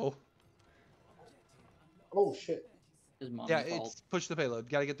 Uh-oh. Oh shit. His mom's Yeah, fault. it's push the payload.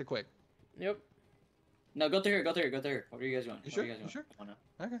 Gotta get there quick. Yep. No, go there, go there, go there. What are you guys doing? You What sure? are you guys You doing? sure? Oh,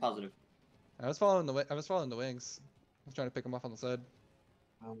 no. Okay. Positive. I was following the wings. I was trying to pick them off on the side.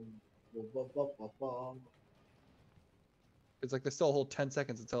 It's like there's still a whole 10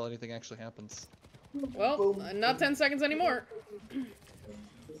 seconds until anything actually happens. Well, not 10 seconds anymore.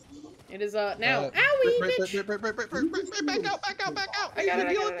 It is, now. Right, Owie, right, bitch! back out! I got it,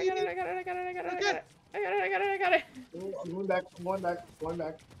 I got it, I got it, I got it, I got it, I got it, I got it. I got it, I got it, I got it. I'm going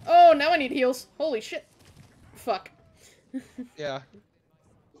back. Oh, now I need heals. Holy shit. Fuck. Yeah.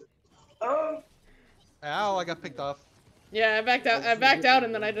 Oh. Ow, I got picked off. Yeah, I backed out. I backed out,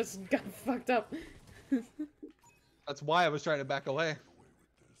 and then I just got fucked up. That's why I was trying to back away.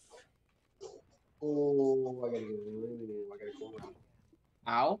 Oh, I gotta go around.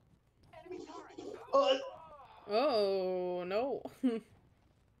 Ow. Oh. Oh no.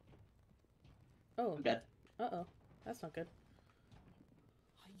 Oh. I'm dead. Uh-oh. That's not good.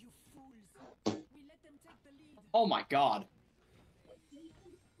 You fools. We let them take the lead. Oh my god.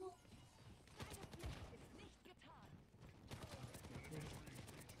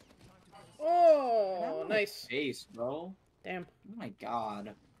 Oh, nice. Face, bro. Damn. Oh my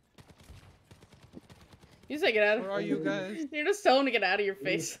god. You say get out of. Where are you guys? You're just telling him to get out of your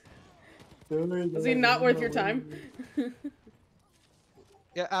face. Is he not worth your time?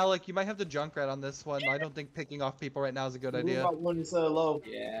 Yeah, Alec, you might have the Junkrat on this one. I don't think picking off people right now is a good idea. One is low.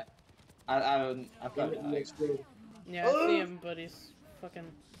 Yeah. I thought Yeah, I see him, but he's fucking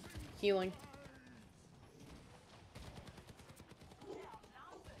healing.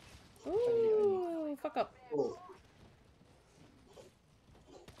 Ooh, fuck up. Oh.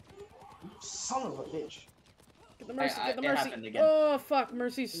 Son of a bitch. Get the mercy, get the it mercy. happened again. Oh, fuck,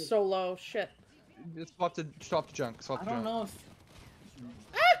 mercy's so low. Shit. Just swap the junk. Swap I the don't junk. know if.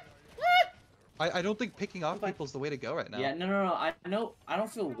 I don't think picking off Okay. people is the way to go right now. Yeah, no. I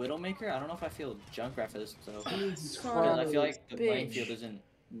don't feel Widowmaker. I don't know if I feel Junkrat for this though. Son I of feel a like the playing bitch. field isn't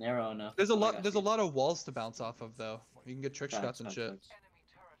narrow enough. There's a Like, lot. I There's a feel- lot of walls to bounce off of though. You can get trick shots and Facts, shit. facts.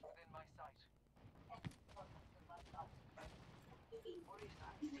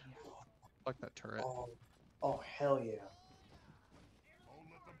 Fuck that turret. Oh hell yeah.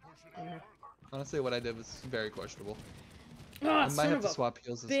 Honestly, what I did was very questionable. Ah, I might son have of to a swap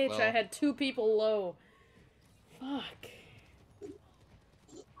heals as bitch, well. I had 2 people low. Fuck.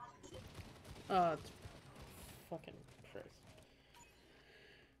 Oh, it's fucking Christ.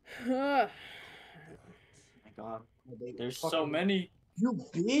 Ah. Oh my god. They There's so fucking- many. You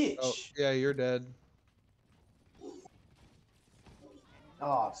bitch. Oh, yeah, you're dead.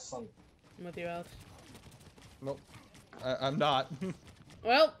 Oh, son. I'm with you, Alex. Nope. I'm not.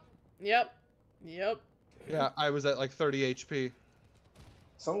 Well, yep. Yep. Yeah, I was at like 30 HP.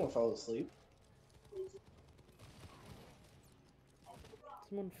 Someone fell asleep.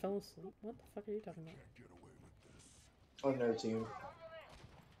 Someone fell asleep? What the fuck are you talking about? On their team.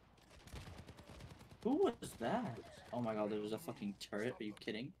 Who was that? Oh my god, there was a fucking turret. Are you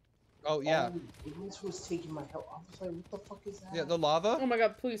kidding? Oh, yeah. Oh, this was taking my health. I was like, what the fuck is that? Yeah, the lava? Oh my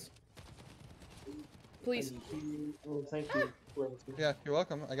god, please. Please. Oh, thank you. Yeah, you're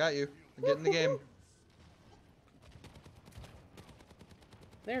welcome. I got you. Get in the game.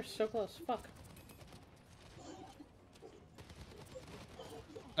 They're so close. Fuck.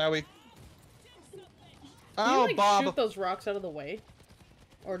 Owie. Do you, Oh, like, Bob! shoot those rocks out of the way?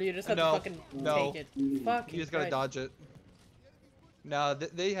 Or do you just have No, to fucking no. take it? Fuck. You just gotta dodge it. No,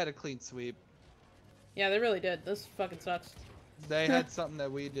 they had a clean sweep. Yeah, they really did. This fucking sucks. They had something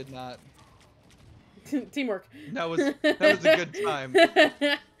that we did not. Teamwork. That was a good time.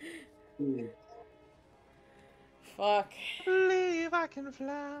 Fuck. Believe I can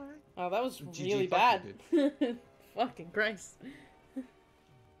fly. Oh, that was GG, really fuck bad. Fucking Christ.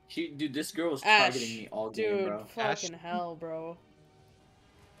 Dude, this girl was Ash, targeting me all game, dude, bro. fucking Ash. hell, bro.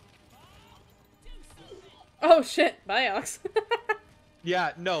 Oh shit, bye, Alex.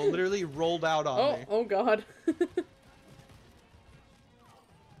 Yeah, no, literally rolled out on me. Oh god.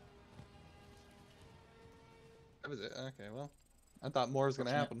 That was it. Okay, well, I thought more was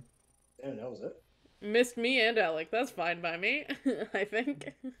gonna happen. Damn, that was it. Missed me and Alec. That's fine by me, I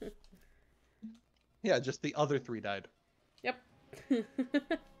think. Yeah, just the other 3 died. Yep.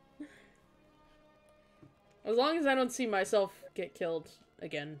 As long as I don't see myself get killed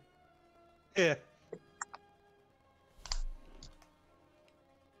again. Yeah.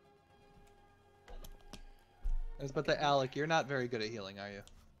 I was about to Alec, you're not very good at healing, are you?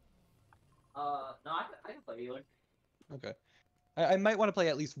 No, I can play healer. Okay. I might want to play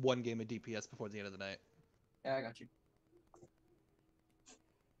at least 1 game of DPS before the end of the night. Yeah, I got you.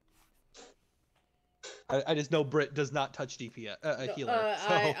 I just know Brit does not touch DPS, No, healer.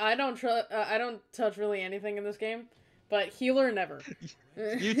 So. I don't touch really anything in this game, but healer never.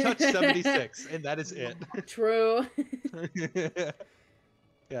 You touch 76, and that is it. True.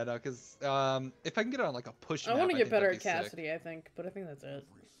 Yeah, no, because if I can get on like a push I map, want to get think better that'd at be sick. Cassidy, I think, but I think that's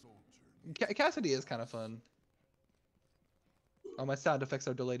it. Cassidy is kind of fun. Oh, my sound effects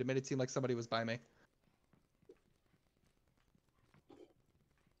are delayed. It made it seem like somebody was by me.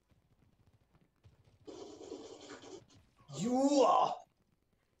 You are.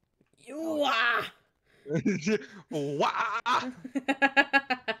 You are. Wah!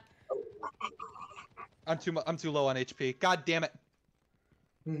 I'm too low on HP. God damn it.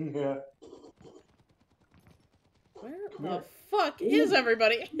 Yeah. Where Come the fuck is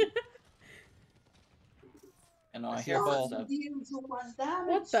everybody? And I I see a hear ball. footsteps.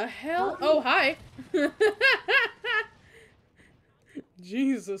 What the hell? Oh, hi.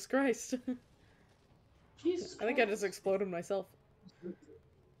 Jesus Christ. Jesus I think I just exploded myself.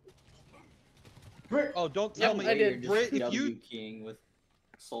 Brick. Oh, don't Yep, tell me. I did. You're Brit, just if W you... keying with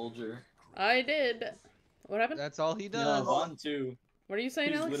soldier. I did. What happened? That's all he No, does. Vaughn too. What are you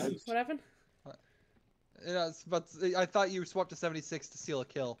saying, He's Alex? literally- What happened? Yeah, but I thought you swapped to 76 to seal a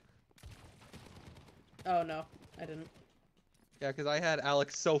kill. Oh, no. I didn't. Yeah, because I had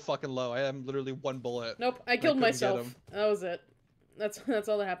Alex so fucking low. I am literally one bullet. Nope, I killed couldn't get myself. him. That was it. That's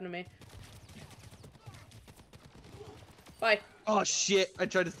all that happened to me. Bye. Oh shit! I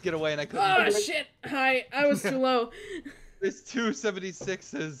tried to get away and I couldn't. Oh shit! Hi, I was too low. There's two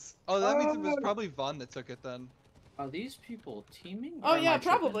 76s. Oh, that means it was probably Vaughn that took it then. Are these people teaming? Oh or am yeah, I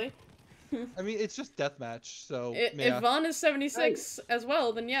tripping? probably. I mean, it's just deathmatch, so If Vaughn is 76 as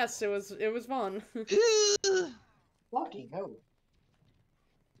well, then yes, it was Vaughn. Ugh. Fucking hell.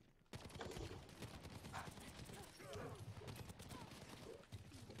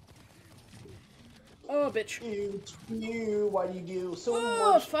 Oh bitch. You, why do you do so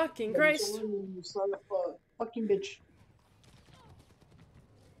Oh much? fucking Christ. You son of a fucking bitch.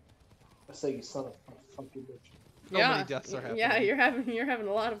 I say you son of a fucking bitch. So many deaths are happening. Yeah, you're having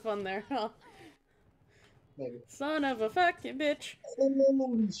a lot of fun there. Huh? Maybe. Son of a fucking bitch.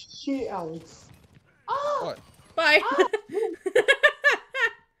 Holy shit, Alex. Ah! What? Bye.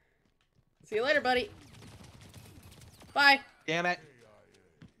 See you later, buddy. Bye. Damn it!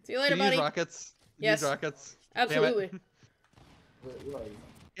 See you later, Can you buddy. use rockets? Yes. Use rockets. Absolutely. Where are you?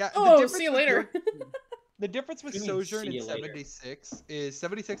 Yeah. the Oh, difference see you with later. The difference with What do you mean, Sojourn see and you later? 76 is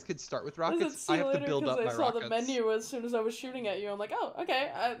 76 could start with I said rockets. see I you have to later build up I my saw rockets. the menu as soon as I was shooting at you. I'm like, oh, okay,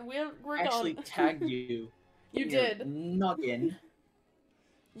 we're I actually gone. tagged you. You You're did. Noggin.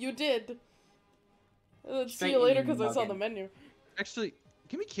 You did. See Straight you in later your because I saw the noggin. menu. Actually,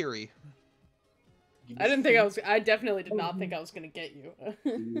 give me Kiri. I didn't think I was. I definitely did not think I was gonna get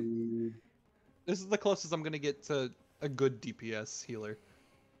you. This is the closest I'm gonna get to a good DPS healer.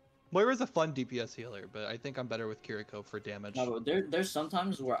 Moira's a fun DPS healer, but I think I'm better with Kiriko for damage. No, but there's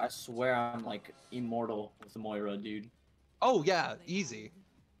sometimes where I swear I'm like immortal with Moira, dude. Oh yeah, easy.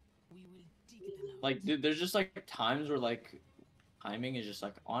 Like, dude, there's just like times where like timing is just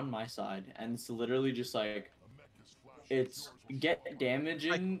like on my side, and it's literally just like it's get damage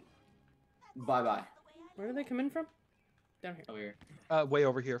in, bye bye. Where do they come in from? Down here. Over here. Way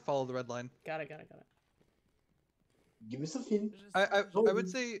over here. Follow the red line. Got it. Give me some fin. I would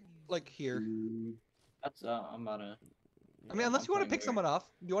say like here. That's I'm about to. I mean, unless you want to pick someone off.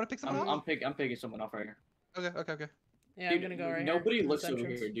 Do you want to pick someone off? I'm picking someone off right here. Okay. Yeah, Dude, I'm gonna go right nobody here. looks This over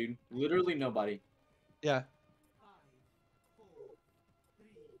entrance. here, dude. Literally nobody. Yeah.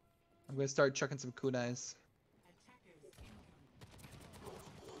 I'm gonna start chucking some kunais.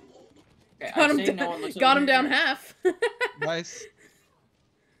 Okay, Got I him, say no one looks got over him down here. half. Nice.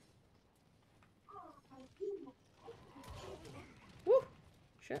 Woo!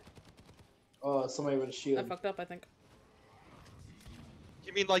 Shit. Somebody with a I shield. fucked up, I think.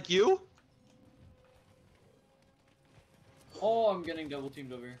 You mean like you? Oh, I'm getting double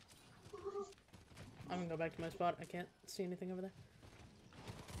teamed over here. I'm gonna go back to my spot. I can't see anything over there.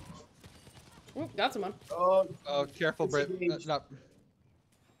 Ooh, got someone. Oh, Oh, careful, Brit. Disengage. No.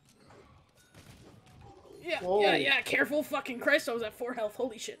 Yeah, Whoa. yeah. Careful, fucking Christ! I was at 4 health.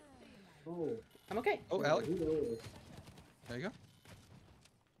 Holy shit. oh. I'm okay. Oh, Alex. There you go.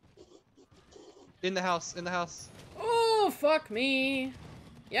 In the house. In the house. Oh, fuck me.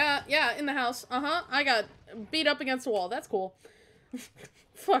 Yeah, in the house. Uh-huh. I got beat up against the wall. That's cool.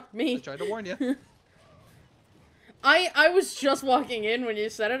 Fuck I me. tried to warn you. I was just walking in when you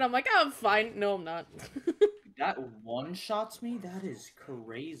said it. I'm like, oh, I'm fine. No, I'm not. That one shots me. That is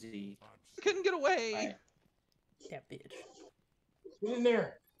crazy. I couldn't get away. Alright. Yeah, bitch. Get in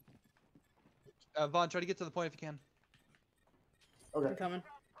there. Vaughn, try to get to the point if you can. I'm Okay. coming.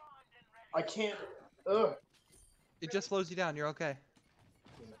 I can't. Ugh. It just slows you down. You're okay.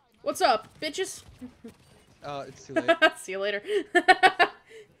 What's up, bitches? It's too late. See you later.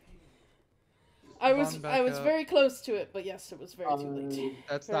 I was Come on back up. very close to it, but yes, it was very too late.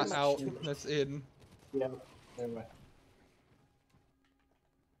 That's Very not much out. too late. That's in. Yeah. Never mind.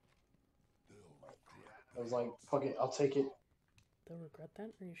 I was like, fuck it, I'll take it. They'll regret that?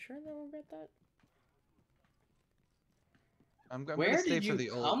 Are you sure they'll regret that? I'm Where gonna stay did for you the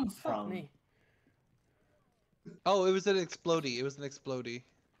ult. come Fuck from? me. Oh, it was an explodey. It was an explodey.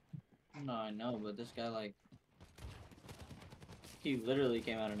 No, I know, but this guy like he literally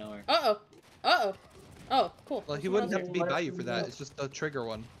came out of nowhere. Uh-oh. Uh-oh. Oh, cool. Well, he Someone wouldn't else have to here. be by you for that. It's just a trigger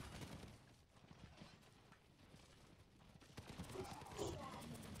one.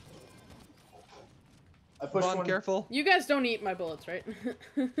 I pushed Vaughn, one. careful. You guys don't eat my bullets, right?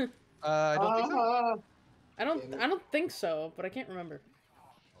 I don't think so. I don't think so, but I can't remember.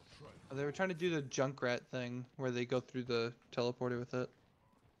 They were trying to do the Junkrat thing where they go through the teleporter with it.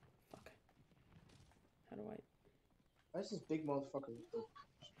 Fuck. How do I? Why is this big motherfucker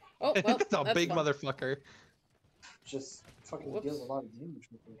Oh, well, It's a that's big fun. motherfucker. just fucking Whoops. deals a lot of damage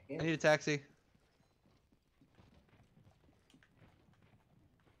with the I hand? need a taxi.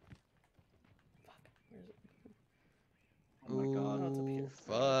 Fuck. Where is it? Oh my god. Oh, it's up here. Ooh,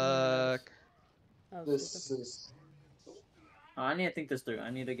 fuck. Oh, This stupid. is Oh, I need to think this through. I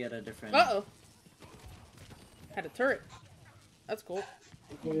need to get a different. Uh-oh. Had a turret. That's cool.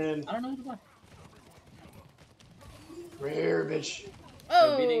 man, I don't know what to buy. rare bitch.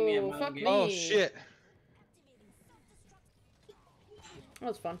 Oh, beating me at my own fuck game. me. Oh shit. That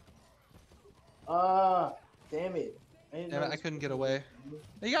was fun. Ah, damn it. Damn it, I couldn't get away.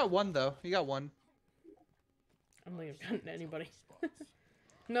 You got one though. You got one. I don't think I've gotten anybody.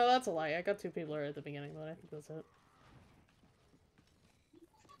 No, that's a lie. I got 2 people right at the beginning, but I think that's it.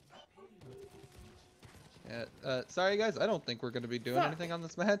 Yeah. Sorry guys. I don't think we're gonna be doing Fuck. anything on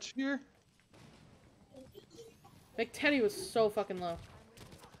this match here. McTeddy was so fucking low.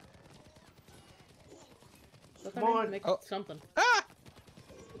 Let Come that on. make Oh. something. Ah!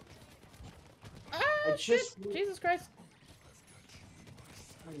 Ah, I just- shit! Jesus Christ.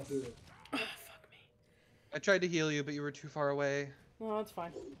 I'm gonna do it. Oh, fuck me. I tried to heal you, but you were too far away. No, that's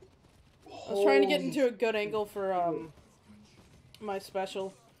fine. I was trying to get Holy into a good angle for, my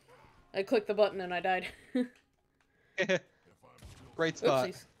special. I clicked the button and I died. Great spot.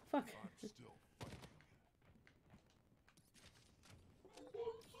 Oopsies. Fuck.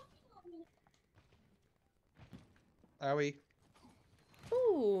 Owie.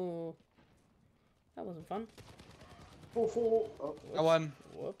 Ooh. That wasn't fun. Full, full. Oh, I won.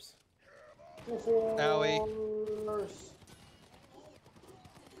 Whoops. full, full. Owie.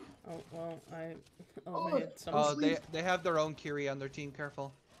 Oh, well, I... Oh, Oh, man. Oh, they have their own Kiri on their team.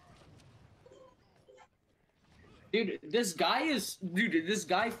 Careful. Dude, this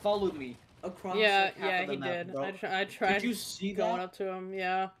guy followed me across. Yeah, like, half yeah, of the he map, did. bro. I tried Did you see going that? up to him,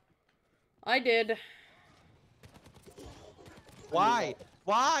 yeah. I did. Why?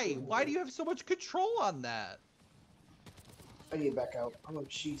 Why? Why do you have so much control on that? I need to back out. I'm like,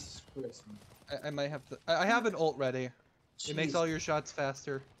 Jesus Christ, man. I might have to. I have an ult ready. It makes Jeez. all your shots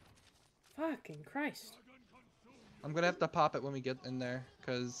faster. Fucking Christ. I'm gonna have to pop it when we get in there,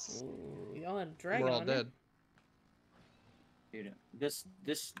 cause Ooh, y'all had a dragon we're all on you. dead. Dude,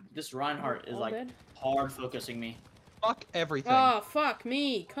 this Reinhardt is All like dead? hard focusing me. Fuck everything. Oh, fuck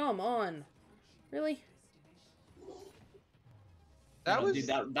me. Come on. Really? That No, was.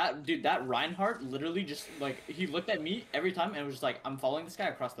 dude, that Reinhardt literally just like he looked at me every time and was just like, I'm following this guy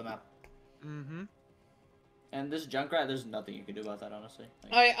across the map. Mm-hmm. And this Junkrat, there's nothing you can do about that, honestly.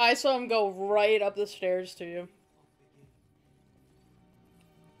 Like, I saw him go right up the stairs to you.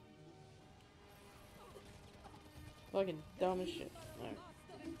 Fucking dumb as shit. Alright.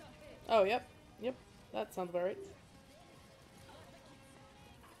 Oh, yep. Yep. That sounds about right.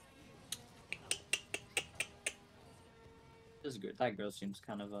 this is good. That girl seems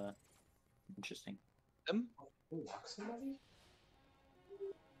kind of interesting. Sim? Walk somebody?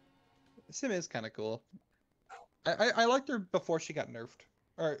 Sim is kind of cool. I liked her before she got nerfed,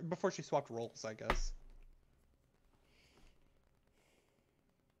 or before she swapped roles, I guess.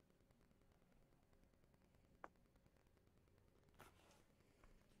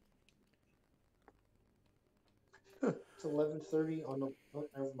 It's 11:30. Oh no, oh,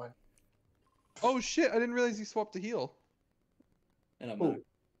 never mind. Oh shit! I didn't realize you swapped to heal. And I'm Ooh.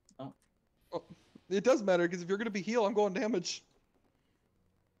 Oh, it does matter because if you're gonna be heal, I'm going damage.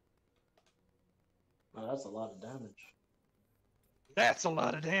 Oh, that's a lot of damage. That's a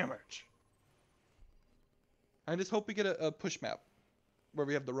lot of damage. I just hope we get a push map where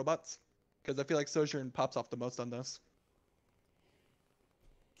we have the robots, because I feel like Sojourn pops off the most on this.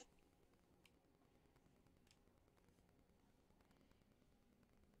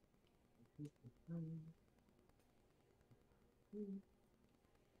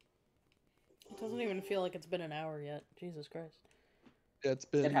 It doesn't even feel like it's been an hour yet. Jesus Christ. Yeah, it's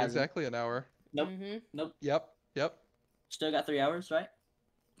been It hasn't. exactly an hour. Nope. Mm-hmm. Nope. Yep. Still got 3 hours, right?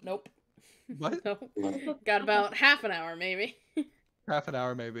 Nope. What? Nope. Got about half an hour, maybe. Half an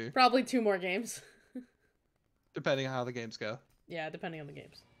hour maybe, Probably 2 more games. depending on how the games go. Yeah, depending on the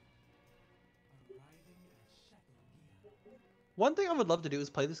games. One thing I would love to do is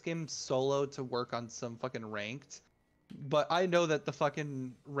play this game solo to work on some fucking ranked. But I know that the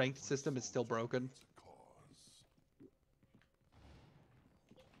fucking ranked system is still broken.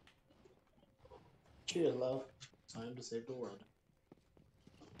 Chill, love. Time to save the world.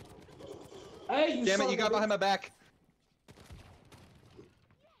 Hey, you Damn son it, you of got a behind my back.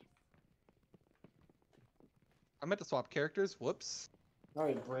 I meant to swap characters. Whoops.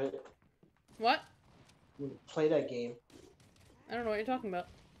 Alright, Britt. What? Play that game. I don't know what you're talking about.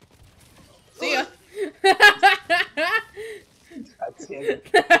 See ya. God damn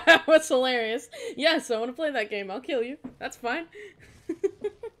it. That was hilarious. Yes, I want to play that game. I'll kill you. That's fine.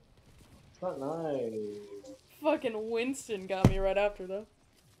 It's not nice. Fucking Winston got me right after, though.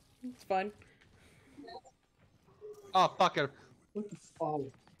 It's fine. Oh, fucker. What the oh,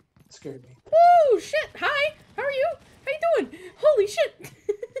 it scared me. Woo! Shit! Hi! How are you? How you doing? Holy shit!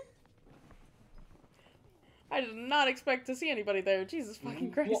 I did not expect to see anybody there. Jesus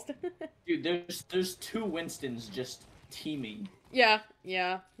fucking Christ. Dude, there's two Winstons just teaming. Yeah.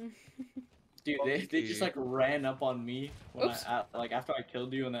 Dude, they just like ran up on me when Oops. like after I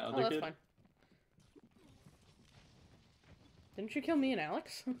killed you and that Oh, other that's kid. fine. Didn't you kill me and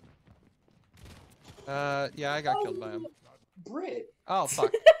Alex? Yeah, I got killed by him. Britt. Oh,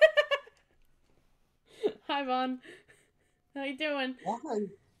 fuck. Hi, Vaughn. How you doing? Why?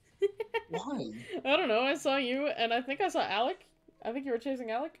 Why? I don't know. I saw you, and I think I saw Alec. I think you were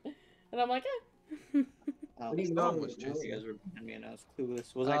chasing Alec, and I'm like, eh. What do you No, know? it was just- You guys were behind me and I was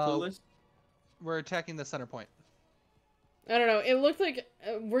clueless. Was I clueless? We're attacking the center point. I don't know. It looked like.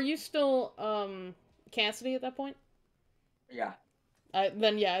 Were you still Cassidy at that point? Yeah.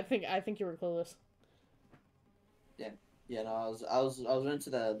 Then yeah, I think you were clueless. Yeah, no, I was into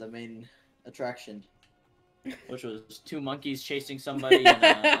the main attraction, which was two monkeys chasing somebody and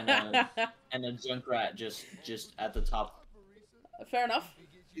a junkrat just at the top. Fair enough.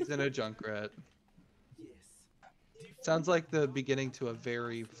 He's in a junkrat. Sounds like the beginning to a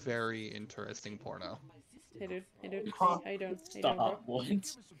very, very interesting porno. Hey dude. Hey dude. Huh? How you doing? How you doing, bro? Stop.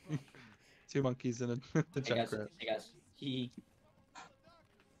 What? Two monkeys in a Hey guys. junkrat. Hey guys. He.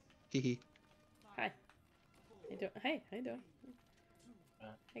 Hee. Hi. How you doing? Hey, how you doing?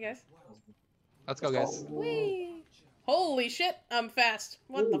 Hey guys. Let's go, guys. Whee! Holy shit! I'm fast.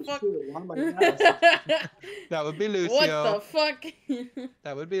 What the Holy fuck? shit, why am I fast? That would be Lucio. What the fuck?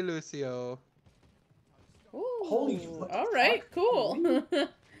 That would be Lucio. Ooh, Holy what the all right, fuck? cool.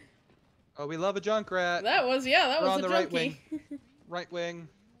 Oh, we love a junkrat. that was We're was on a the right junkie. Right wing.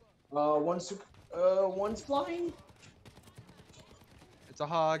 One's flying. It's a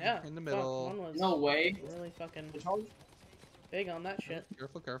hog Yeah, in the fuck, middle. one was No way. really fucking It's hard. big on that shit.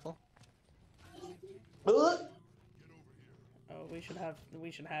 Careful, careful. Oh, we should have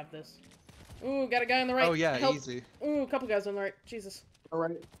this. Ooh, got a guy on the right. Oh yeah, Help. easy. Ooh, a couple guys on the right. Jesus.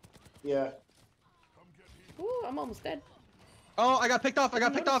 Alright. Yeah. Ooh, I'm almost dead. Oh, I got picked off. I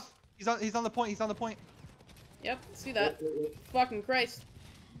got picked Notice. off. He's on the point. He's on the point. Yep, see that. Wait. Fucking Christ.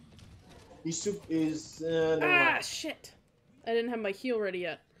 He soup is never Ah, mind. shit. I didn't have my heal ready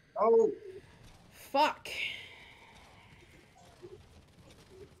yet. Oh, Fuck.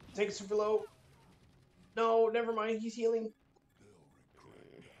 take it super low. No, never mind. He's healing.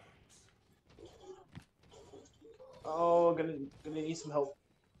 Oh, gonna need some help.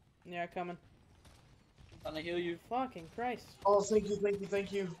 Yeah, coming. Trying to heal you. Fucking Christ. Oh, thank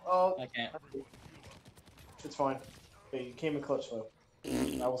you. Oh, I can't. it's fine. Hey, you came in clutch though.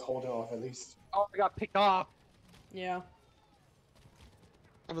 I was holding off at least. Oh, I got picked off. Yeah.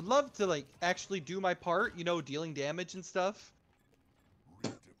 I would love to like actually do my part, you know, dealing damage and stuff.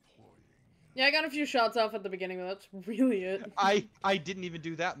 Yeah, I got a few shots off at the beginning, but that's really it. I didn't even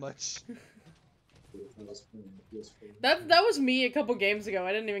do that much. That was me a couple games ago.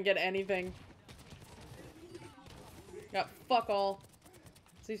 I didn't even get anything. Got fuck all.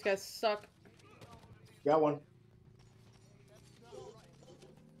 These guys suck. Got one.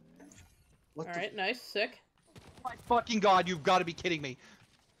 What the Alright, nice, sick. My fucking god, you've got to be kidding me.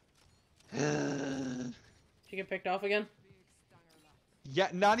 Did you get picked off again? Yeah,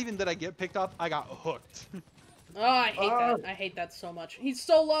 not even that I get picked off, I got hooked. Oh, I hate that. I hate that so much. He's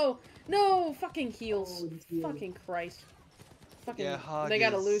so low. No, fucking heals. Oh, he's healing. Fucking Christ. Fucking. Yeah, Hog they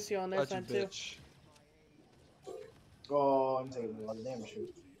got a is Lucio on their such a side too. bitch. Oh, I'm taking a lot of damage here.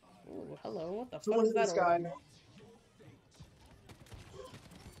 Ooh, hello. What the fuck Someone is hit that? this guy. over?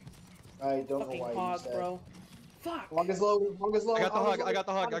 I don't know Fucking why hog, you said. bro. Fuck. Hog is low. Hog is low. I got the hog is hug, low. I got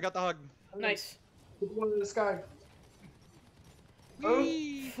the hug, I got the hug. Nice. Put one in the sky.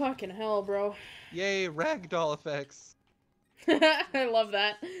 Whee! Fucking hell, bro. Yay, ragdoll effects. I love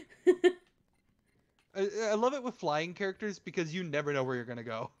that. I love it with flying characters because you never know where you're gonna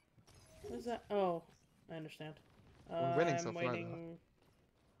go. What is that? Oh, I understand. We're winning so I'm far, though. waiting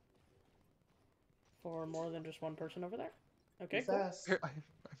for more than just one person over there. Okay, Be cool. fast. Here,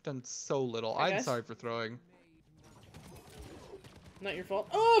 I've done so little. Hi, I'm guys. sorry for throwing. Not your fault.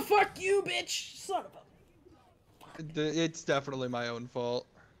 Oh, fuck you, bitch! Son of It's definitely my own fault.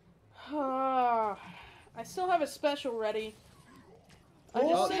 a... I still have a special ready. I Oh,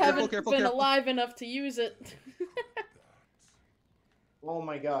 just careful, haven't careful, been careful. alive enough to use it. Oh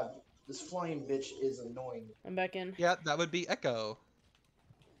my god. This flying bitch is annoying. I'm back in. Yeah, that would be Echo.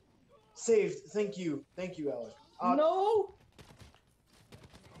 Saved. Thank you. Thank you, Alex. No.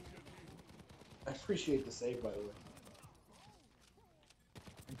 I appreciate the save, by the way.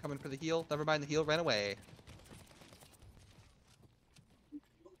 I'm coming for the heal. Never mind, the heal ran away.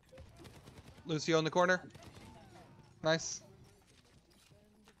 Lucio in the corner. Nice.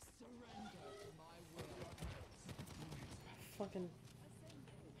 Fucking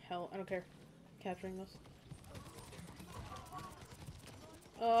hell, I don't care. Capturing this.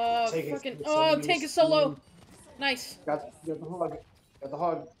 Take it, fucking. it's Oh, so tank is easy. so low. Nice. Got the hog. Got the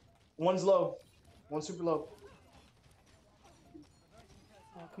hog. One's low. One's super low.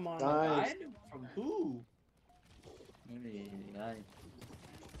 Oh, come on. Nice. Died from who? Maybe died.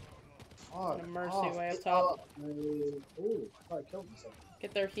 Fuck And a mercy off. way up Get top. up. Oh, I thought I killed myself.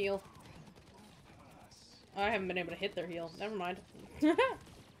 Get their heal. Oh, I haven't been able to hit their heal. Never mind.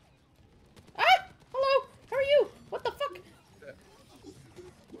 Ah! Hello! How are you? What the fuck?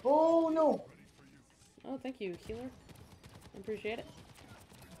 Oh no! Oh, thank you, healer. I appreciate it.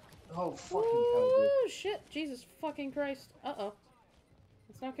 Oh fucking hell, dude. Ooh, shit. Jesus fucking Christ. Uh-oh.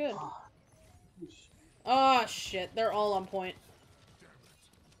 That's not good. Oh, shit. They're all on point.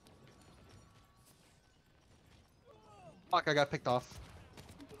 Fuck, I got picked off.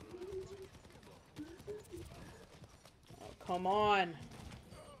 Oh, come on.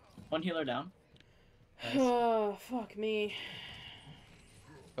 One healer down. Nice. Oh, fuck me.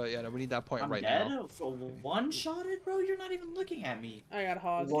 But yeah, no, we need that point I'm right dead. now. For one-shotted, bro. You're not even looking at me. I got I'm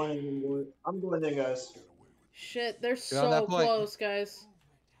hogged. going in, guys. Shit, they're on so that point. close, guys.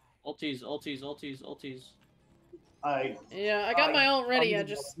 Ulties, ulties, ulties, ulties. Yeah, I got my ult ready. I I'm-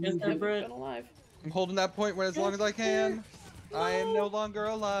 just Yes, haven't Brett. been alive. I'm holding that point as long as I can. I am no longer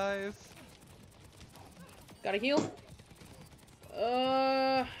alive. Gotta heal.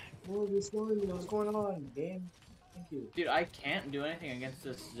 What's going on, game? Thank you. Dude, I can't do anything against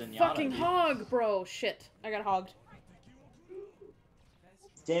this Zenyatta. Fucking dude. hog, bro. Shit. I got hogged.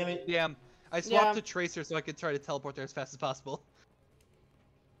 Damn it. Damn. I swapped Yeah. to Tracer so I could try to teleport there as fast as possible.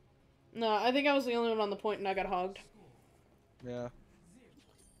 No, I think I was the only one on the point and I got hogged. Yeah.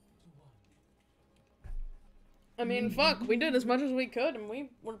 I mean, fuck, we did as much as we could and we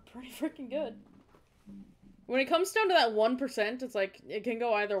were pretty freaking good. When it comes down to that 1%, it's like, it can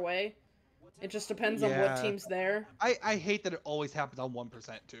go either way. It just depends on what Yeah. team's there. I hate that it always happens on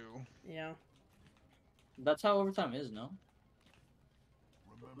 1% too. Yeah. That's how overtime is, no?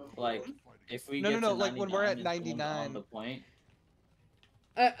 Like, if we No, get no, to no, like, when we're at 99 and someone's 99. on the point,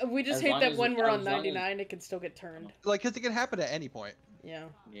 We just As hate long that as- when we're on as long as- 99, it can still get turned. Like, cause it can happen at any point. Yeah.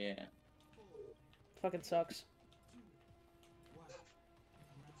 yeah. Fucking sucks.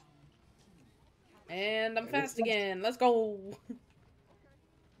 And I'm fast again. Let's go.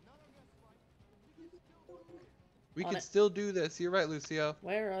 We On can it. still do this. You're right, Lucio.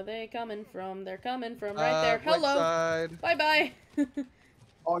 Where are they coming from? They're coming from right there. Right Hello. side. Bye bye.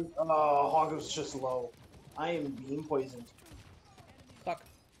 Hog was just low. I am being poisoned. Fuck.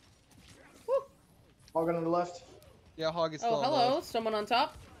 Woo. Hog on the left. Yeah, Hog is still Oh, on the hello. left. Someone on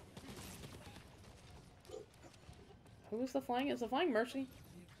top. Who is the flying? Is the flying Mercy?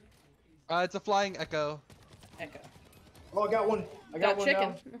 It's a flying Echo. Echo. Oh, I got one. I got one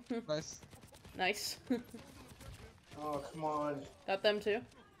chicken. down. Nice. Nice. Oh, come on. Got them too.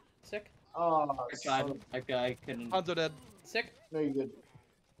 Sick. Oh, I tried. I couldn't. Hanzo dead. Sick. no, you're good.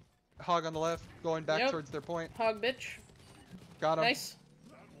 Hog on the left, going back Yep. towards their point. Hog bitch. Got him. Nice.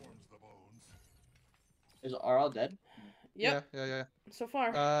 Are all dead? Yep. Yeah. So far.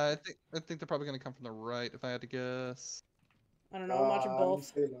 I think they're probably gonna come from the right, if I had to guess. I don't know. I'm watching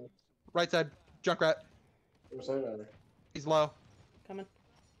both. Right side, Junkrat. Rather. He's low. Coming.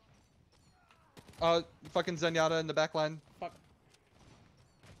 Fucking Zenyatta in the back line. Fuck.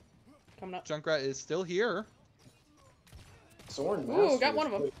 Coming up. Junkrat is still here. Soren Ooh, Master got is one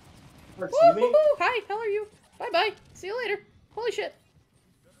of 'em. good. Our Woo, teammate? woo, hi, how are you? Bye bye. See you later. Holy shit.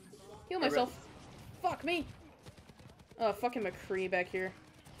 Heal Hey, myself. Fuck me. Oh, fucking McCree back here.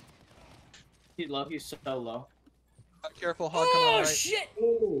 He's low. He's so low. Careful, Hog coming on Oh right. shit.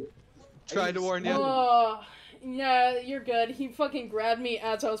 Oh, Tried to warn you. Oh, yeah, you're good. He fucking grabbed me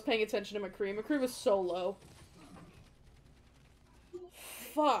as I was paying attention to McCree. McCree was so low.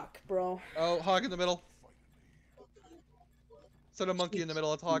 Fuck, bro. Oh, hog in the middle. Instead of monkey in the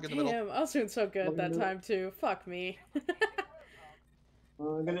middle, it's hog in the middle. Damn, I was doing so good that time too. Fuck me.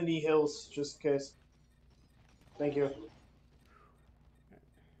 I'm gonna need heals, just in case. Thank you.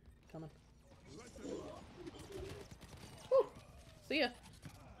 Coming. Woo. See ya.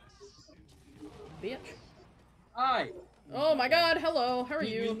 Bitch. Hi. Oh my god, hello, how are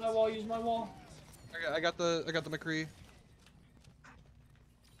Use you? my wall. Use my wall. I got the McCree.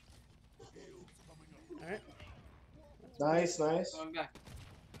 Alright. Nice, nice. Going back.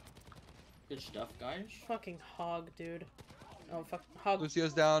 Good stuff, guys. Fucking hog, dude. Oh, fuck. Hog.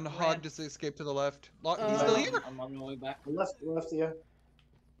 Lucio's down. Ran. Hog just escaped to the left. He's Uh, still here. I'm on my way back. Left, yeah.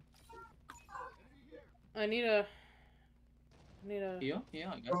 I need a. Heal?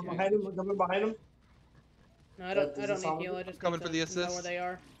 Yeah, I got Coming you. behind him, coming behind him. No, I don't Does this need sound- heal, I just Coming need for to the know assist. where they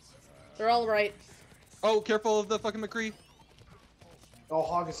are. They're all right. Oh, careful of the fucking McCree. Oh,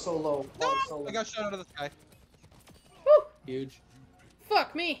 Hog is so low. Hog is so low. I got shot out of the sky. Woo! Huge.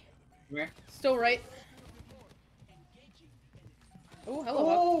 Fuck me! Come here. Still right. Oh, hello,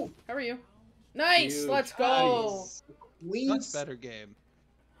 Hog. Oh, How are you? Nice! Huge. Let's go! Nice. Queen. Much better game.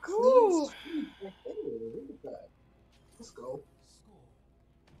 Ooh. Look at that. Let's go.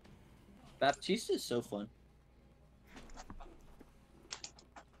 Baptiste is so fun.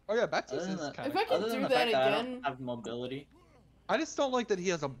 Oh yeah, Baptiste Other is than that- kind If of. I can Other than do the that fact that I again. don't have mobility. I just don't like that he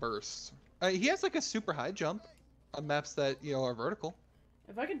has a burst. He has like a super high jump on maps that are vertical.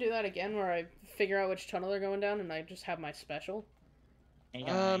 If I can do that again where I figure out which tunnel they're going down and I just have my special. Hey,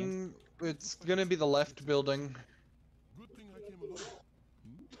 guys. It's gonna be the left building.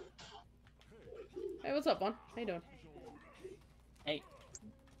 Hey, what's up, Vaughn? How you doing? Hey.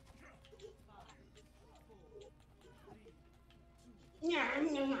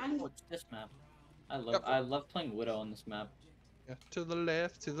 What's this map? I love playing Widow on this map. Yeah, to the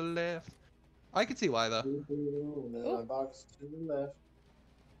left, to the left. I can see why though. The box to the left.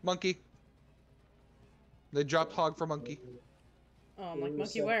 Monkey. They dropped hog for monkey. Oh, I'm like,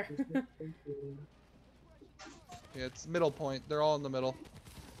 monkey where? Yeah, it's middle point. They're all in the middle.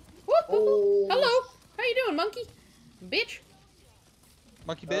 Whoop, whoop, whoop. Oh. Hello! How you doing, monkey? Bitch!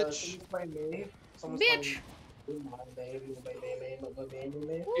 Monkey bitch. Someone's playing me. Someone's Bitch! playing my baby.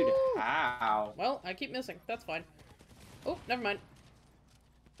 Dude, Woo. how? Well, I keep missing. That's fine. Oh, never mind.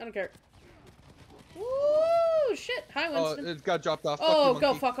 I don't care. Woo! Shit! Hi, Oh, Winston. it got dropped off. Fuck Oh, you, go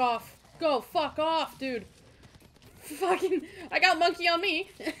monkey. fuck off. Go fuck off, dude. Fucking... I got monkey on me.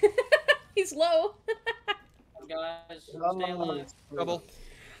 He's low. Guys, stay alive. Double.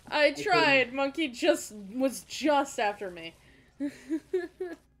 I tried. Monkey was just after me.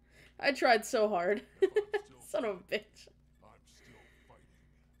 I tried so hard. Son of a bitch.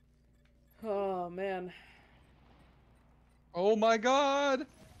 Oh man. Oh my god!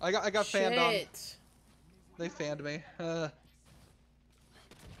 I got fanned on. Shit. They fanned me.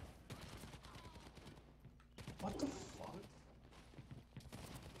 What the fuck?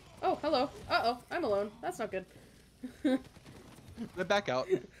 Oh, hello. Uh-oh. I'm alone. That's not good. They back out.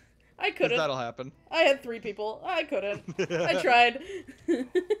 I 'Cause couldn't. that'll happen. I had 3 people. I couldn't. I tried.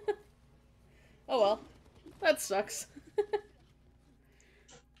 Oh well. That sucks.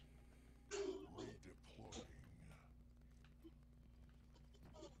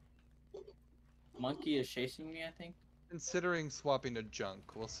 Monkey is chasing me, I think. Considering swapping to junk,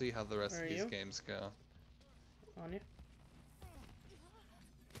 we'll see how the rest Where of are these you? games go. On you.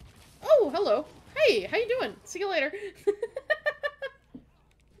 Oh, hello. Hey, how you doing? See you later.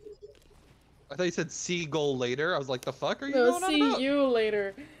 I thought you said seagull later. I was like, the fuck are you No, going on see about? you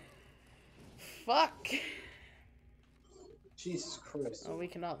later. Fuck. Jesus Christ. Oh, we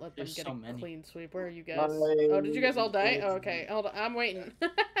cannot let them There's get so a many. clean sweep. Where are you guys? Bye. Oh, did you guys all die? Oh, okay, hold on. I'm waiting.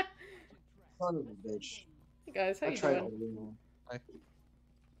 Son of a bitch. Hey guys, how I you tried doing? all along.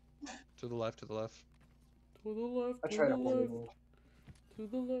 To the left, to the left. To the left, I to tried the all left, along. to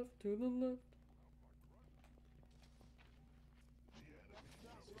the left, to the left.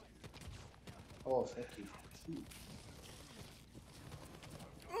 Oh, thank you.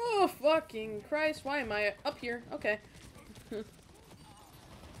 Oh, fucking Christ. Why am I up here? Okay.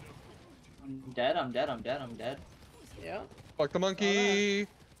 I'm dead, I'm dead, I'm dead, I'm dead. Yeah. Fuck the monkey!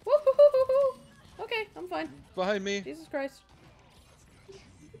 Woo-hoo-hoo-hoo-hoo. Okay, I'm fine. Behind me. Jesus Christ.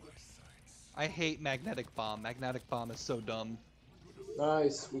 I hate magnetic bomb. Magnetic bomb is so dumb.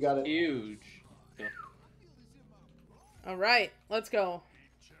 Nice, we got it. Huge. Alright, let's go.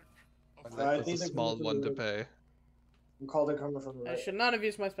 My I life think was a they're small going one to to- pay. I'm called in coming from the I right. should not have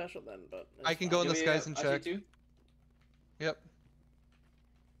used my special then, but it's I can fine. go in the Do we, skies and RC2? check. Yep.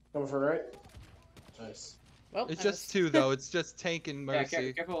 Coming from the right. Nice. Well, It's I just missed. 2 though. It's just Tank and Yeah,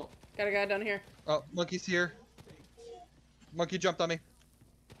 Mercy. careful. Got a guy down here. Oh, Monkey's here. Monkey jumped on me.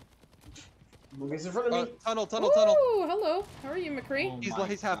 Monkey's in front of me. Tunnel. Ooh, hello. How are you, McCree? Oh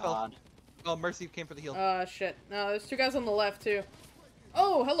He's half health. God. Oh, Mercy came for the heal. Shit. No, there's 2 guys on the left too.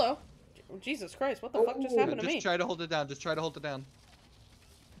 Oh, hello. Jesus Christ, what the fuck just happened to Just me? try to hold it down. Just try to hold it down.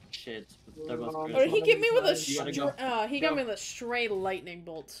 Shit. They're both Oh, good. Oh, he hit me with a You gotta go. he got me with a stray lightning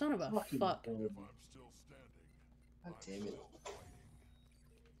bolt. Son of a Fucking fuck. God damn it.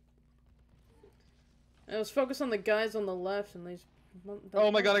 I was focused on the guys on the left and these.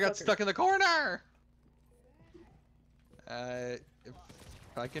 Oh my god, I got motherfuckers. stuck in the corner!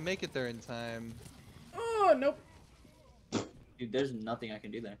 If I can make it there in time. Oh, nope. Dude, there's nothing I can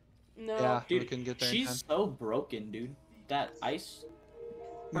do there. No. Yeah, we Dude, can get there in she's time. so broken, dude. That ice.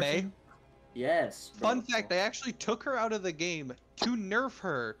 May? person? Yes. bro. Fun fact, they actually took her out of the game to nerf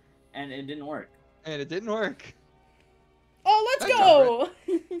her, And it didn't work. and it didn't work. Oh, let's Nice go!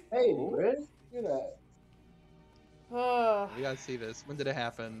 Hey, Riz. Look at that. We gotta see this. When did it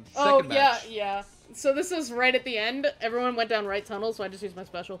happen? Oh, Second match. yeah. So this is right at the end. Everyone went down right tunnel, so I just used my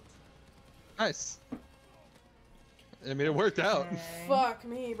special. Nice. I mean, it worked out. Fuck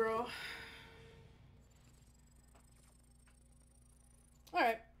me, bro.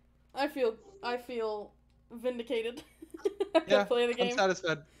 Alright. I feel vindicated. I Yeah, play the I'm game.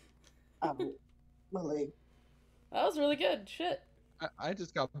 satisfied. Ow. My leg. That was really good. Shit. I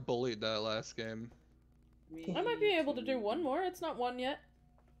just got bullied that last game. I might be able to do one more. It's not one yet.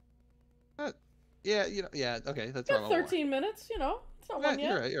 Yeah, okay, that's Got all. 13 minutes, you know. It's not one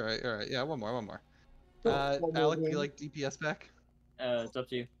yet. You're right. Yeah, one more. One more Alec, do game. you like DPS back? It's up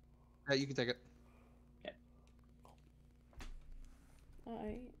to you. Yeah, you can take it. I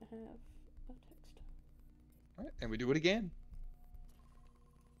have a text. Alright, and we do it again.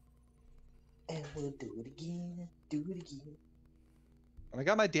 And we'll do it again. Do it again. And I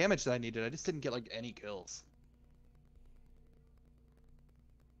got my damage that I needed. I just didn't get like any kills.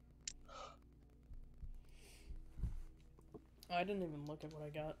 Oh, I didn't even look at what I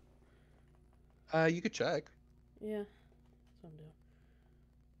got. You could check. Yeah. That's what I'm doing.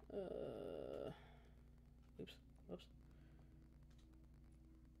 Oops. Whoops.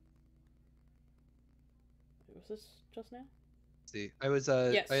 Was this just now? Let's see, I was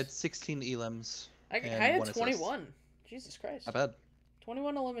Yes. I had 16 elims. I And had one assist. 21. Jesus Christ. Not bad.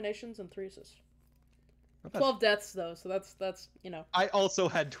 21 eliminations and 3 assists. Not bad. 12 deaths though, so that's you know. I also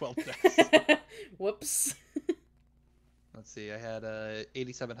had 12 deaths. Whoops. Let's see, I had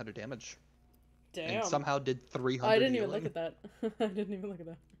 8,700 damage. Damn. And somehow did 300 I didn't even healing. look at that. I didn't even look at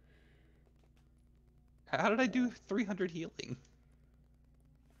that. How did I do 300 healing?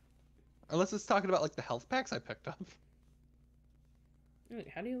 Unless it's talking about like the health packs I picked up. Wait,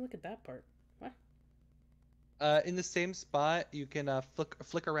 how do you look at that part? What? In the same spot, you can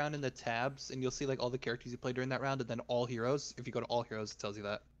flick around in the tabs, and you'll see like all the characters you played during that round, and then all heroes. If you go to all heroes, it tells you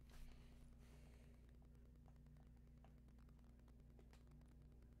that.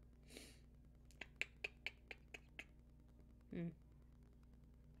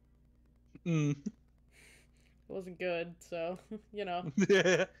 Mm. It wasn't good, so you know.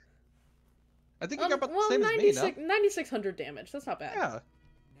 Yeah. I think you got about the well, same as me, no? 9,600 damage. That's not bad. Yeah.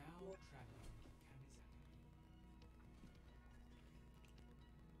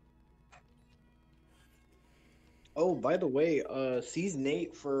 Oh, by the way, season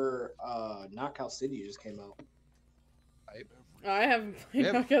 8 for Knockout City just came out. I haven't We played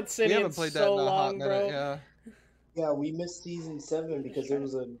haven't- Knockout City we in haven't played that so in a hot long, minute, bro. yeah. Yeah, we missed season 7 because there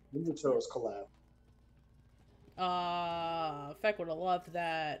was a Ninja Turtles collab. Feck would have loved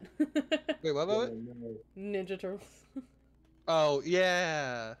that. Wait, what about it? Ninja Turtles. Oh,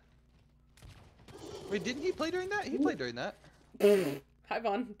 yeah. Wait, didn't he play during that? He played during that. Hi,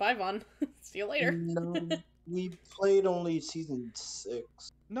 Vaughn. Bye, Vaughn. See you later. No, we played only season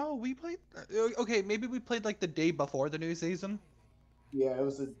 6. No, we played... Okay, maybe we played like the day before the new season. Yeah, it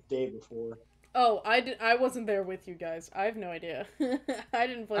was the day before. Oh, I wasn't there with you guys. I have no idea. I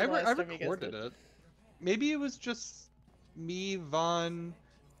didn't play I the last time you guys recorded did. it. Maybe it was just me, Vaughn,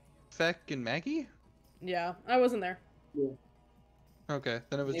 Feck, and Maggie? Yeah, I wasn't there. Okay,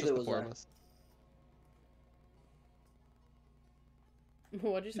 then it was Neither just the was 4 I. of us.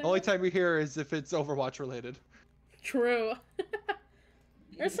 What'd you say? The only time we hear is if it's Overwatch related. True.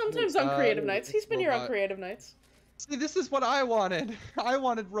 Or sometimes on creative nights. He's been here on robot. creative nights. See, this is what I wanted. I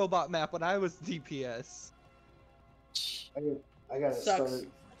wanted robot map when I was DPS. I gotta Sucks. start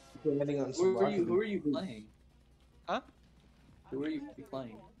depending on Who some were you playing? Huh? Who were you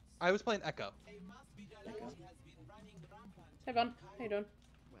playing? I was playing Echo. Echo? Hey, Vaughn. How you doing?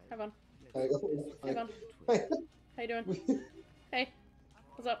 Hi, Vaughn. Hey, Vaughn. How you doing? Hey.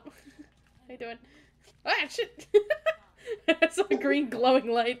 What's up? How you doing? Ah, shit! I saw a green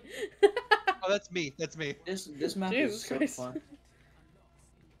glowing light. Oh, that's me. That's me. This map Jesus is so Christ. fun.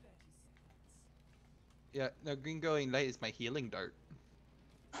 Yeah, no, green glowing light is my healing dart.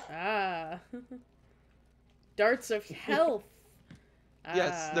 Ah. Darts of health.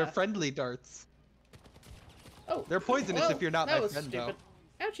 Yes, they're Ah. friendly darts. Oh. They're poisonous Whoa, if you're not that my was friend, stupid.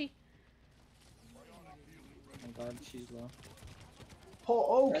 Ouchie. Oh my god, she's low.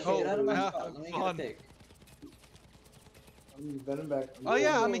 Oh, Guys, okay. get out of my yeah, spot. Let me get a fun. pick. I'm venom back. Oh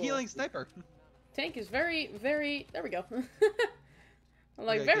yeah, I'm a healing sniper. Tank is very, very... There we go.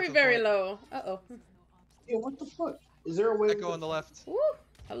 Like, Okay, very, get to the very point. low. Uh-oh. Yeah, what the fuck? Is there a way? Echo on the left. Woo!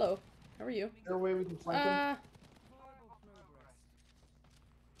 Hello. How are you? Is there a way we can flank him?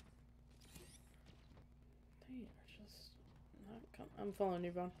 They are just not I'm following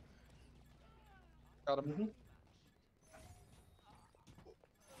you, Vaughn. Got him.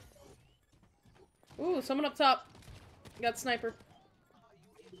 Ooh, someone up top. Got sniper.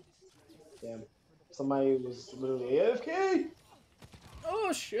 Damn. Somebody was literally AFK.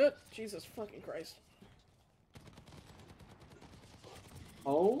 Oh shit! Jesus fucking Christ.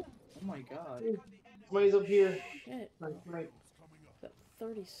 Oh? Oh my god. Somebody's up here. Shit. Right. Got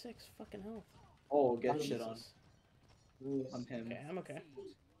 36 fucking health. Oh, get shit on. Yes. I'm him. Okay, I'm okay.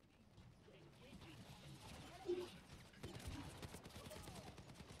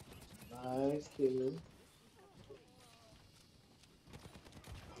 Nice kill.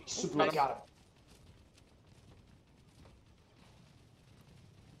 Super, Nice. I got him.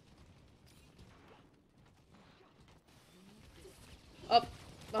 Up.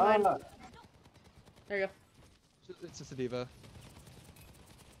 Behind. Ah, There you It's just a diva.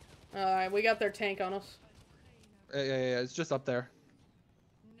 go. Alright, we got their tank on us. Yeah, it's just up there.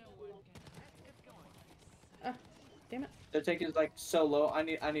 Ah, damn it. Their tank is like so low. I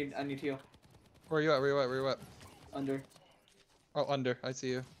need heal. Where are you at? Where are you at? Under. Oh, under. I see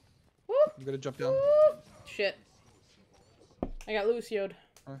you. Woo! I'm gonna jump down. Woo! Shit. I got Lucio'd.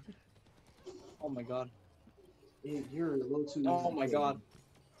 Oh my god. you're a little too. Oh easy my to god.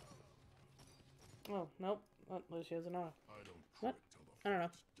 Oh, nope. Oh, Lucio's an off. What? I don't know.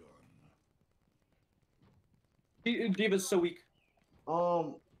 D.Va's so weak.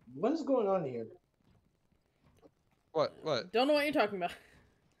 What is going on here? What? What? Don't know what you're talking about.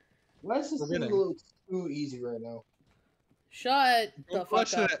 Why is this We're thing a winning. little too easy right now? Shut the Don't fuck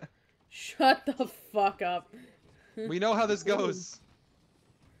question up. it. Shut the fuck up. We know how this goes.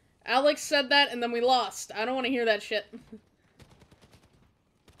 Alex said that and then we lost. I don't want to hear that shit.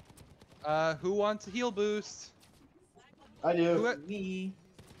 Who wants a heal boost? I do. Who Me.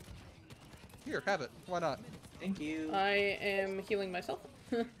 Here, have it. Why not? Thank you. I am healing myself.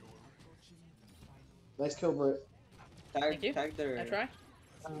 Nice kill, Britt. Thank you. Tag their. I try.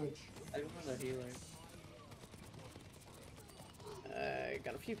 I don't know the healer.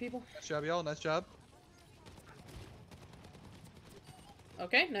 Got a few people. Nice job, y'all. Nice job.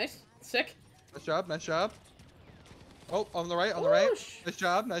 Okay, nice. Sick. Nice job. Nice job. Oh, on the right. On the Oh, right. Nice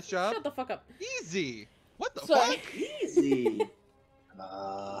job. Nice job. Shut the fuck up. Easy. What the Sorry. fuck? Easy.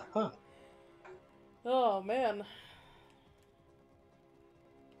 Huh. Oh, man.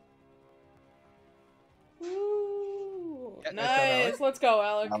 Woo. Yeah, nice job, Nice. Alex. Let's go,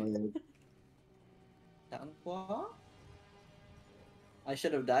 Alec. Down what? I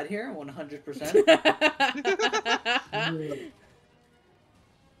should have died here 100%.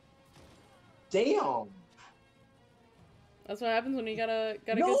 Damn. That's what happens when you got a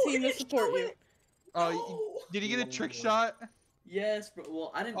No, good team to you support know you. it. Oh, did you get a trick shot? Yes, but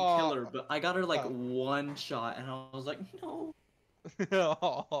well, I didn't Oh. kill her, but I got her like Oh. one shot, and I was like, no.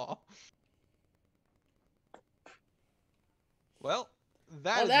 Well, Oh,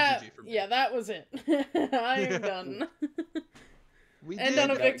 that is that, a GG for me. yeah, that was it. I am done. We And did.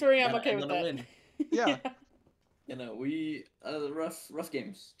 on a victory, I'm And- okay and with then a that. win. Yeah. You know, we rough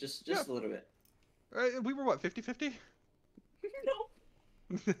games, just Yeah. a little bit. We were what, 50-50? No.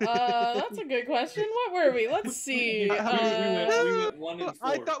 That's a good question. What were we? Let's see. We went 1 and 4.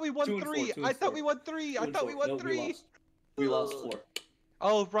 I thought we won 2 and 4, 3. 2 and I thought 4. we won 3. 2 I and thought we 4. won No, 3. We lost 4.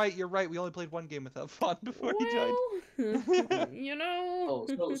 Oh, right. You're right. We only played one game without Vaughn before he joined. Well, you know.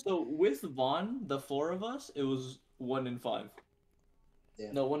 Oh, so with Vaughn, the 4 of us, it was 1 and 5.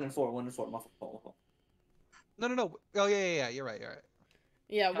 Damn. No, 1 and 4. 1 and 4. My fault. No. Oh, yeah. You're right.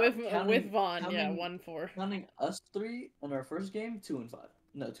 Yeah, with Counting- Vaughn, yeah, counting- 1-4. Counting us 3 in our first game, 2 and 5.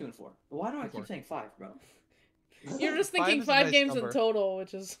 No, 2 and 4. Why do I 4. keep saying 5, bro? You're just Five thinking is a 5 nice games number. in total,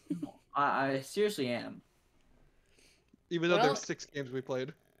 which is... I seriously am. Even though Well- there's 6 games we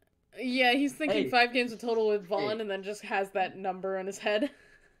played. Yeah, he's thinking Hey. 5 games in total with Vaughn, Hey. and then just has that number in his head.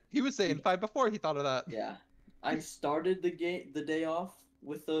 He was saying 5 before he thought of that. Yeah. I started the day off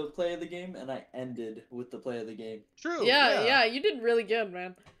with the play of the game, and I ended with the play of the game. True. Yeah, you did really good,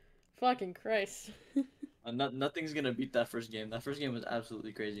 man. Fucking Christ. Nothing's gonna beat that first game. That first game was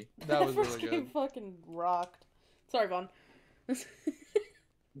absolutely crazy. That was first really game good. fucking rocked. Sorry, Vaughn.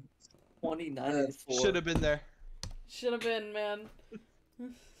 29-4. Should have been there. Should have been, man.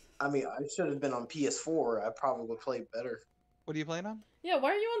 I mean, I should have been on PS4. I probably would play better. What are you playing on? Yeah,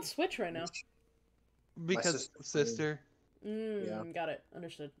 why are you on Switch right now? Because sister. Yeah. Got it.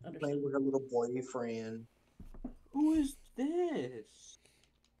 Understood. Playing with her little boyfriend. Who is this?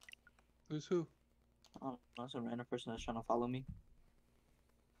 Who's who? Oh, that's a random person that's trying to follow me.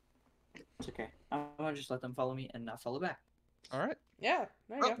 It's okay. I'm gonna just let them follow me and not follow back. All right. Yeah,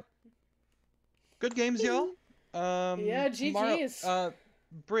 there you go. Good games, y'all. Yeah, tomorrow- GG's.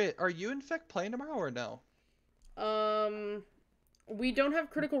 Britt, are you in fact playing tomorrow or no? We don't have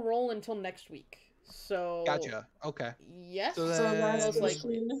Critical Role until next week, so... Gotcha. Okay. Yes, So So then- most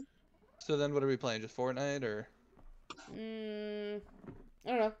likely. So then, what are we playing? Just Fortnite or? I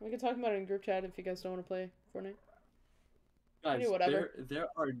don't know. We can talk about it in group chat if you guys don't want to play Fortnite. Guys, do whatever. there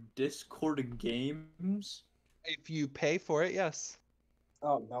are Discord games. If you pay for it, yes.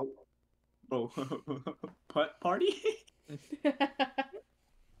 Oh, no. Bro, putt party?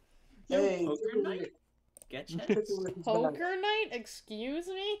 Hey, Poker night? Get chance? Poker night? Excuse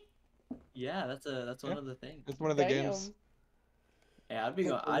me? Yeah, that's one of the things. It's one of the Damn. games. Yeah, I'd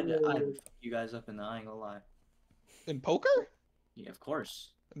fuck you guys up in the eye, I ain't gonna lie. In poker? Yeah, of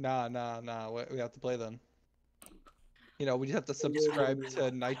course. Nah. We have to play then. You know, we just have to subscribe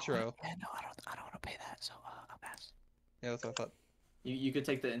to Nitro. Yeah, no, I don't want to pay that, so I'll pass. Yeah, that's what I thought. You could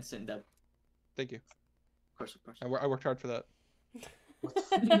take the instant deb. Thank you. Of course, of course. I worked hard for that.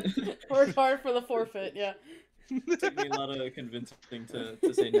 Work hard for the forfeit, yeah. Took me a lot of convincing to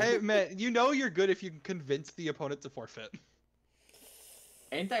say no. Hey, man, you know you're good if you can convince the opponent to forfeit.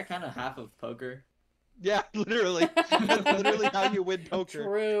 Ain't that kind of half of poker? Yeah, literally. That's literally how you win poker.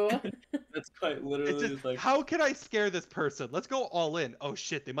 True. That's quite It's literally just, like. how can I scare this person? Let's go all in. Oh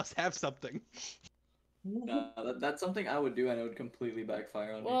shit, they must have something. That's something I would do, and it would completely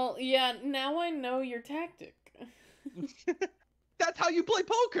backfire on me. Well, yeah, now I know your tactic. That's how you play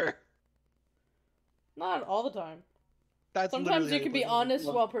poker. Not all the time. That's Sometimes literally you how can be play poker. honest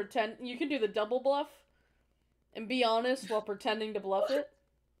while pretend. You can do the double bluff, and be honest while pretending to bluff it.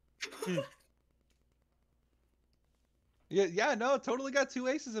 Yeah, no, totally got 2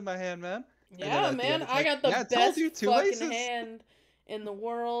 aces in my hand, man. then Yeah, at the man, end, it's I like, got the yeah, I told best you, 2 fucking aces. hand in the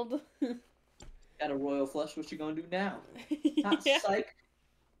world. Got a royal flush. What you gonna do now? Not Yeah. psych.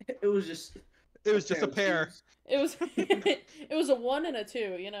 It was just. It was just a of pair. twos. It was it was a 1 and a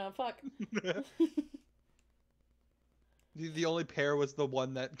 2, you know, fuck. The only pair was the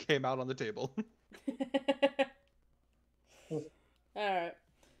one that came out on the table. Alright. Alright,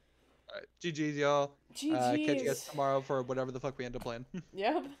 GG's, y'all. GG's. Catch you guys tomorrow for whatever the fuck we end up playing.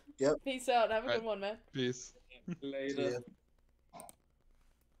 Yep. Yep. Peace out. Have a Alright. good one, man. Peace. Later.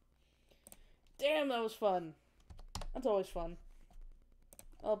 Damn, that was fun. That's always fun.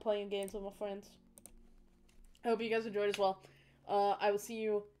 I love playing games with my friends. I hope you guys enjoyed as well. I will see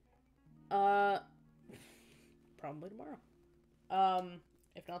you, probably tomorrow.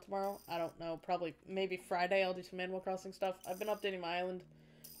 If not tomorrow, I don't know. Probably, maybe Friday I'll do some Animal Crossing stuff. I've been updating my island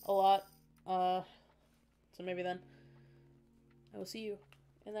a lot. So maybe then. I will see you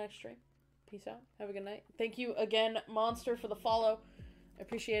in the next stream. Peace out. Have a good night. Thank you again, Monster, for the follow. I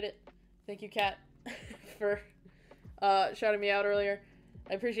appreciate it. Thank you, Kat, for shouting me out earlier.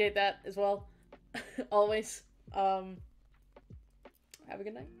 I appreciate that as well. Always. Have a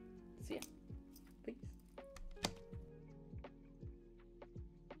good night. See ya. Peace.